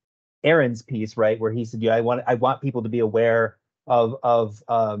Aaron's piece, right, where he said, I want people to be aware of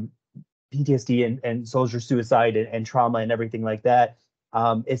PTSD and soldier suicide and trauma and everything like that.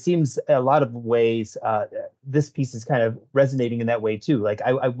 It seems a lot of ways this piece is kind of resonating in that way too. Like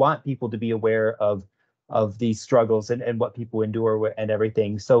I want people to be aware of these struggles and what people endure and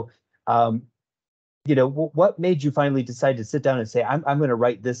everything. So, what made you finally decide to sit down and say, I'm going to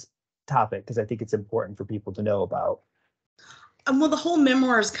write this topic because I think it's important for people to know about? Well, the whole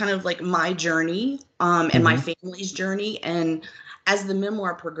memoir is kind of like my journey and my family's journey. And as the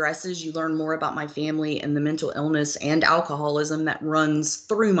memoir progresses, you learn more about my family and the mental illness and alcoholism that runs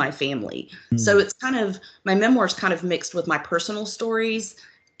through my family. So it's kind of, my memoir is kind of mixed with my personal stories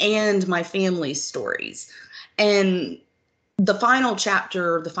and my family's stories. And the final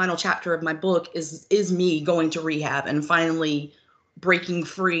chapter of my book is me going to rehab and finally breaking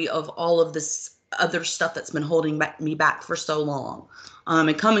free of all of this other stuff that's been holding me back for so long,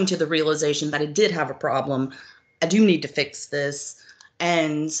 and coming to the realization that I did have a problem. I do need to fix this.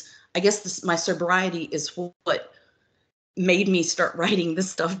 And I guess my sobriety is what made me start writing this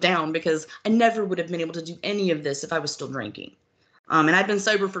stuff down, because I never would have been able to do any of this if I was still drinking. And I've been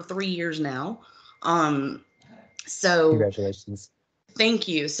sober for 3 years now. So congratulations. Thank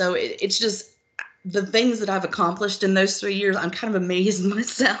you. So it's just the things that I've accomplished in those 3 years. I'm kind of amazed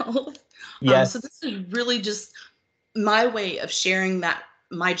myself. Yes. So this is really just my way of sharing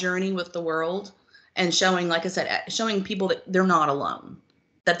my journey with the world and showing, like I said, showing people that they're not alone,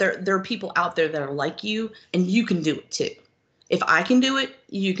 that there are people out there that are like you and you can do it too. If I can do it,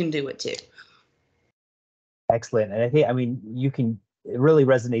 you can do it too. Excellent. And it really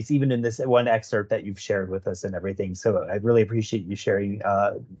resonates even in this one excerpt that you've shared with us and everything. So I really appreciate you sharing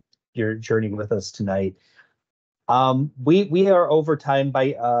your journey with us tonight. We are over time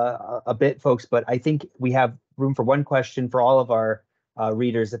by a bit, folks, but I think we have room for one question for all of our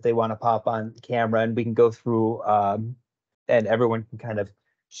readers if they want to pop on camera, and we can go through and everyone can kind of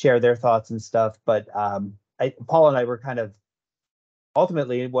share their thoughts and stuff. But Paul and I were kind of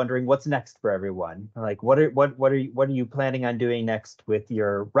ultimately wondering what's next for everyone. Like, what are you planning on doing next with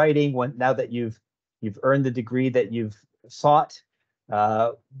your writing? Now that you've earned the degree that you've sought,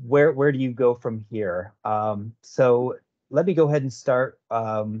 where do you go from here? So let me go ahead and start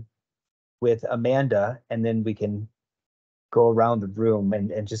with Amanda, and then we can go around the room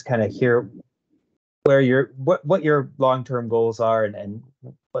and just kind of hear where what your long-term goals are and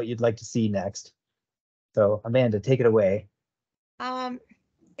what you'd like to see next. So Amanda, take it away.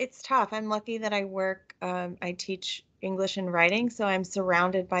 It's tough. I'm lucky that I teach English and writing, so I'm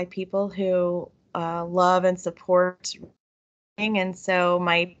surrounded by people who love and support writing. And so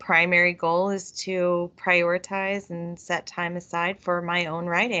my primary goal is to prioritize and set time aside for my own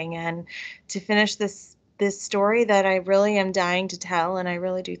writing and to finish this story that I really am dying to tell and I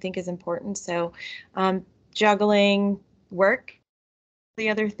really do think is important. So juggling work, the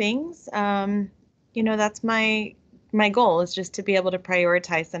other things, that's my goal, is just to be able to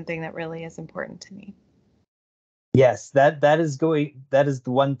prioritize something that really is important to me. Yes, that is the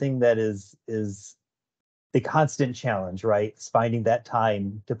one thing that is the constant challenge, right? It's finding that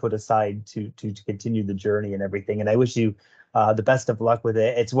time to put aside to continue the journey and everything. And I wish you the best of luck with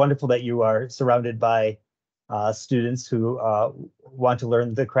it. It's wonderful that you are surrounded by students who want to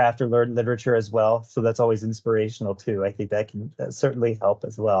learn the craft or learn literature as well. So that's always inspirational too. I think that can certainly help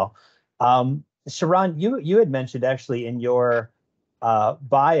as well. Sheron, you had mentioned actually in your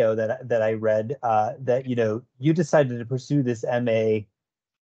bio that I read that you decided to pursue this MA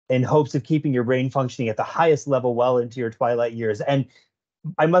in hopes of keeping your brain functioning at the highest level well into your twilight years. And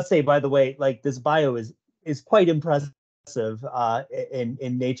I must say, by the way, like this bio is quite impressive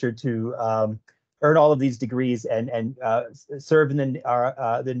in nature to earn all of these degrees and serve in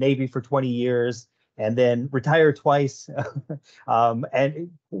the Navy for 20 years and then retire twice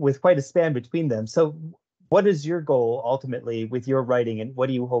and with quite a span between them. So what is your goal ultimately with your writing, and what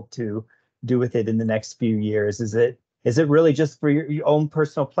do you hope to do with it in the next few years? Is it really just for your own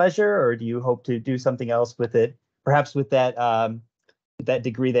personal pleasure, or do you hope to do something else with it, perhaps with that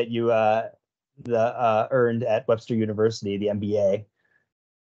degree that you earned at Webster University, the MBA?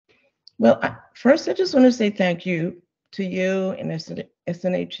 Well, first, I just want to say thank you to you and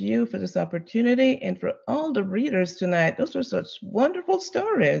SNHU for this opportunity, and for all the readers tonight. Those were such wonderful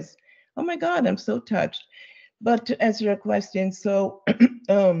stories. oh my God, I'm so touched. But to answer your question, so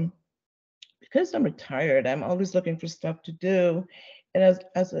because I'm retired, I'm always looking for stuff to do. And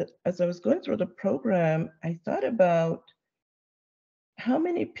as I was going through the program, I thought about how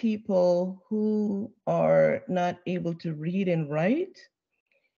many people who are not able to read and write.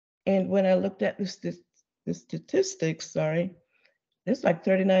 And when I looked at the statistics, sorry, there's like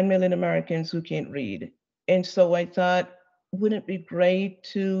 39 million Americans who can't read. And so I thought, wouldn't it be great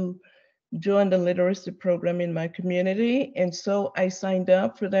to join the literacy program in my community? And so I signed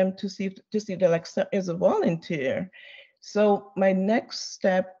up for them to see if they'll accept as a volunteer. So my next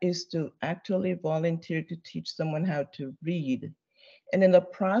step is to actually volunteer to teach someone how to read. And in the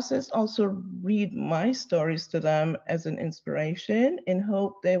process, also read my stories to them as an inspiration and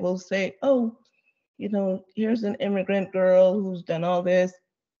hope they will say, oh, here's an immigrant girl who's done all this,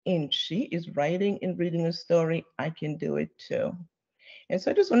 and she is writing and reading a story. I can do it too. And so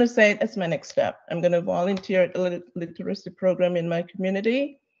I just want to say that's my next step. I'm going to volunteer at the literacy program in my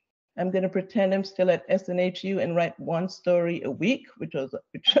community. I'm going to pretend I'm still at SNHU and write one story a week, which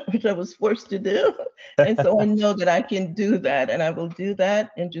I was forced to do. And so I know that I can do that, and I will do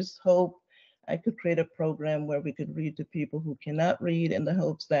that, and just hope I could create a program where we could read to people who cannot read, in the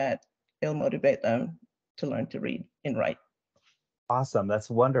hopes that it'll motivate them to learn to read and write. Awesome. That's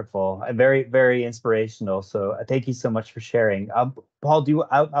wonderful and very, very inspirational. So thank you so much for sharing. Paul,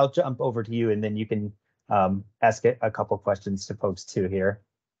 I'll jump over to you and then you can ask a couple questions to folks too here.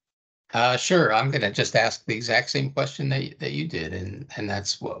 Sure. I'm going to just ask the exact same question that you did, and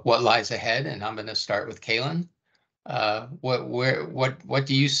that's what lies ahead. And I'm going to start with Kaylan. What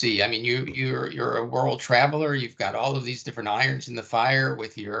do you see? I mean, you're a world traveler. You've got all of these different irons in the fire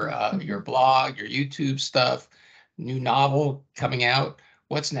with your blog, your YouTube stuff, new novel coming out.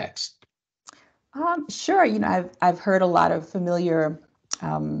 What's next? Sure. I've heard a lot of familiar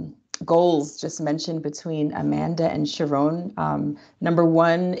goals just mentioned between Amanda and Sheron. Number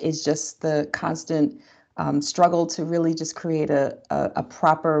one is just the constant struggle to really just create a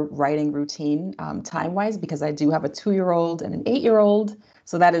proper writing routine time-wise, because I do have a 2-year-old and an 8-year-old.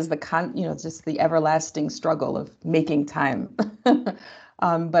 So that is just the everlasting struggle of making time.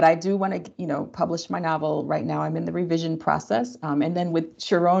 But I do want to, publish my novel right now. I'm in the revision process. And then with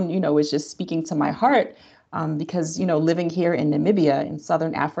Sheron, is just speaking to my heart because, living here in Namibia in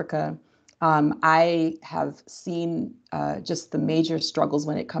Southern Africa, I have seen just the major struggles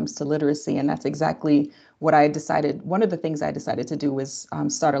when it comes to literacy. And that's exactly what I decided. One of the things I decided to do was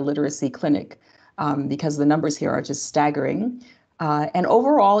start a literacy clinic because the numbers here are just staggering. And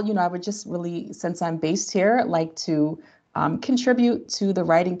overall, I would just really, since I'm based here, like to contribute to the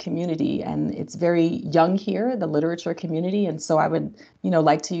writing community. And it's very young here, the literature community. And so I would,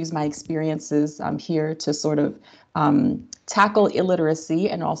 like to use my experiences here to sort of tackle illiteracy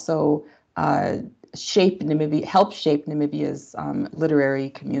and also help shape Namibia's literary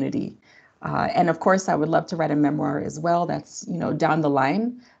community. And of course, I would love to write a memoir as well. That's, down the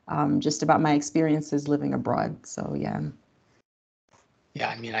line, just about my experiences living abroad. So, yeah. Yeah,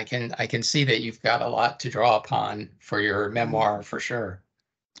 I mean, I can see that you've got a lot to draw upon for your memoir for sure.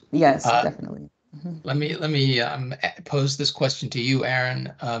 Yes, definitely. Mm-hmm. Let me pose this question to you,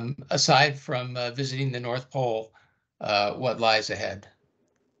 Aaron. Aside from visiting the North Pole, what lies ahead?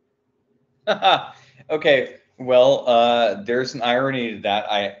 Okay, well, there's an irony to that.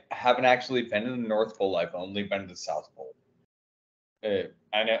 I haven't actually been to the North Pole. I've only been to the South Pole. I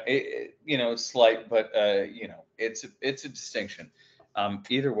know it's slight, but it's a distinction.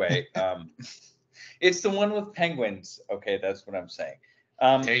 Either way, it's the one with penguins. Okay, that's what I'm saying.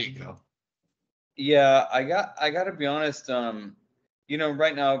 There you go. Yeah, I got to be honest.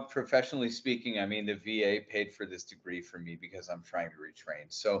 Right now, professionally speaking, I mean, the VA paid for this degree for me because I'm trying to retrain.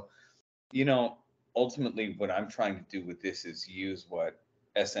 So, ultimately, what I'm trying to do with this is use what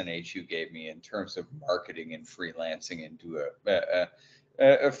SNHU gave me in terms of marketing and freelancing and do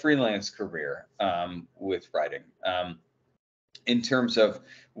a freelance career with writing. In terms of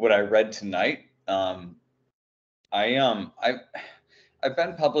what I read tonight, I've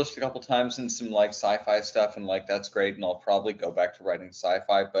been published a couple times in some like sci-fi stuff, and like that's great, and I'll probably go back to writing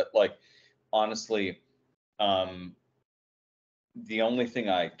sci-fi. But like honestly, the only thing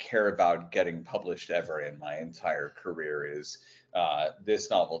I care about getting published ever in my entire career is this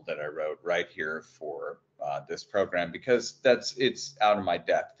novel that I wrote right here for this program, because it's out of my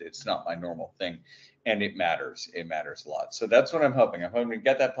depth. It's not my normal thing, and it matters. It matters a lot. So that's what I'm hoping. I'm hoping to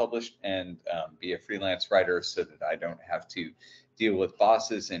get that published and be a freelance writer so that I don't have to deal with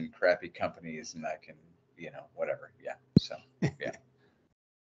bosses and crappy companies, and I can, whatever. Yeah. So, yeah.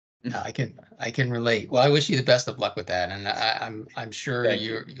 I can relate. Well, I wish you the best of luck with that, and I'm sure Thank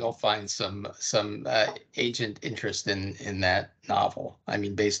you. you'll find some agent interest in that novel. I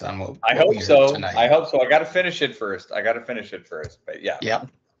mean, based on what I we hope heard so. tonight. I hope so. I got to finish it first. But yeah. Yep.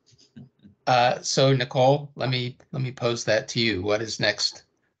 So Nicole, let me pose that to you. What is next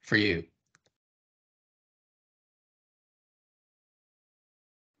for you?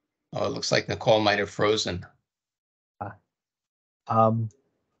 Oh, it looks like Nicole might have frozen. While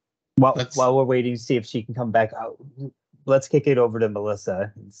we're waiting to see if she can come back out, let's kick it over to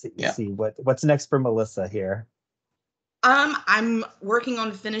Melissa and see what's next for Melissa here. I'm working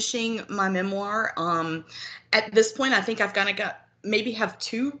on finishing my memoir. At this point, I think I've kind of maybe have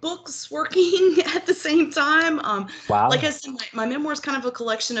 2 books working at the same time. Wow. Like I said, my memoir is kind of a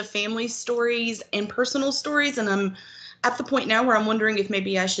collection of family stories and personal stories, and I'm at the point now where I'm wondering if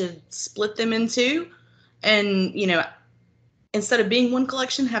maybe I should split them in 2, and instead of being 1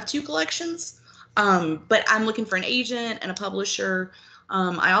 collection, have 2 collections. But I'm looking for an agent and a publisher.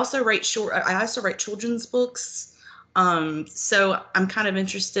 I also write children's books. So I'm kind of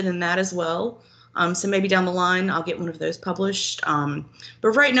interested in that as well. So maybe down the line, I'll get one of those published.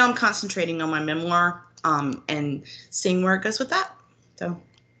 But right now I'm concentrating on my memoir, and seeing where it goes with that. So.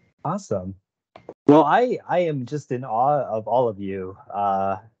 Awesome. Well, I am just in awe of all of you.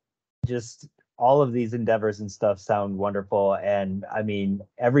 Just all of these endeavors and stuff sound wonderful. And I mean,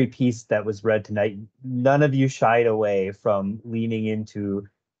 every piece that was read tonight, none of you shied away from leaning into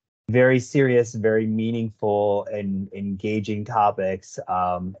very serious, very meaningful and engaging topics.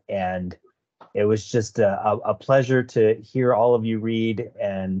 And it was just a pleasure to hear all of you read,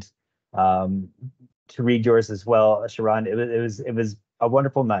 and to read yours as well, Sheron. It was a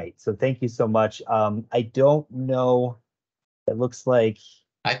wonderful night. So thank you so much. I don't know. It looks like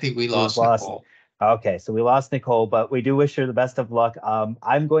I think we lost Nicole. Okay, so we lost Nicole, but we do wish her the best of luck.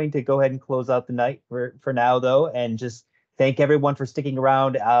 I'm going to go ahead and close out the night for now, though, and just thank everyone for sticking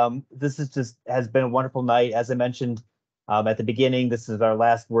around. This has been a wonderful night. As I mentioned at the beginning, this is our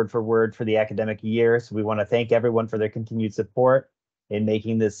last word for the academic year. So we want to thank everyone for their continued support in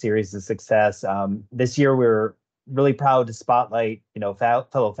making this series a success. This year, we're really proud to spotlight,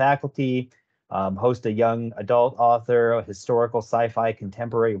 fellow faculty, host a young adult author, a historical sci-fi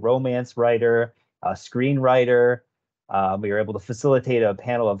contemporary romance writer, a screenwriter. We were able to facilitate a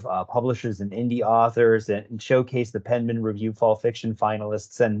panel of publishers and indie authors and showcase the Penman Review Fall Fiction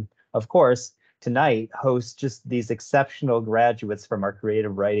finalists. And of course, tonight host just these exceptional graduates from our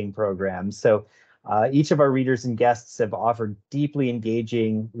creative writing program. So each of our readers and guests have offered deeply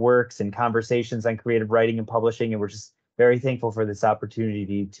engaging works and conversations on creative writing and publishing, and we're just very thankful for this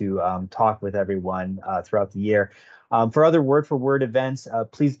opportunity to talk with everyone throughout the year. For other word-for-word events,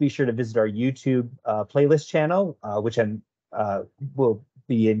 please be sure to visit our YouTube playlist channel, which I will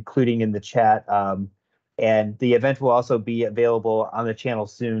be including in the chat. And the event will also be available on the channel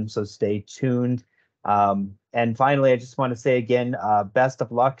soon, so stay tuned. And finally, I just want to say again, best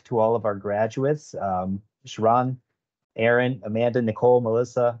of luck to all of our graduates. Sheron, Aaron, Amanda, Nicole,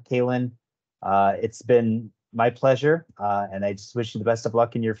 Melissa, Kaylan. It's been my pleasure, and I just wish you the best of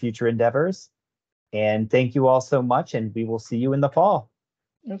luck in your future endeavors. And thank you all so much, and we will see you in the fall.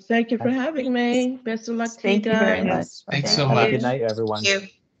 Well, thank you for having me. Best of luck to you Thank you very guys. much. Thanks so Have much. a good night, everyone. Thank you.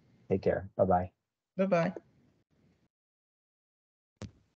 Take care. Bye-bye. Bye-bye.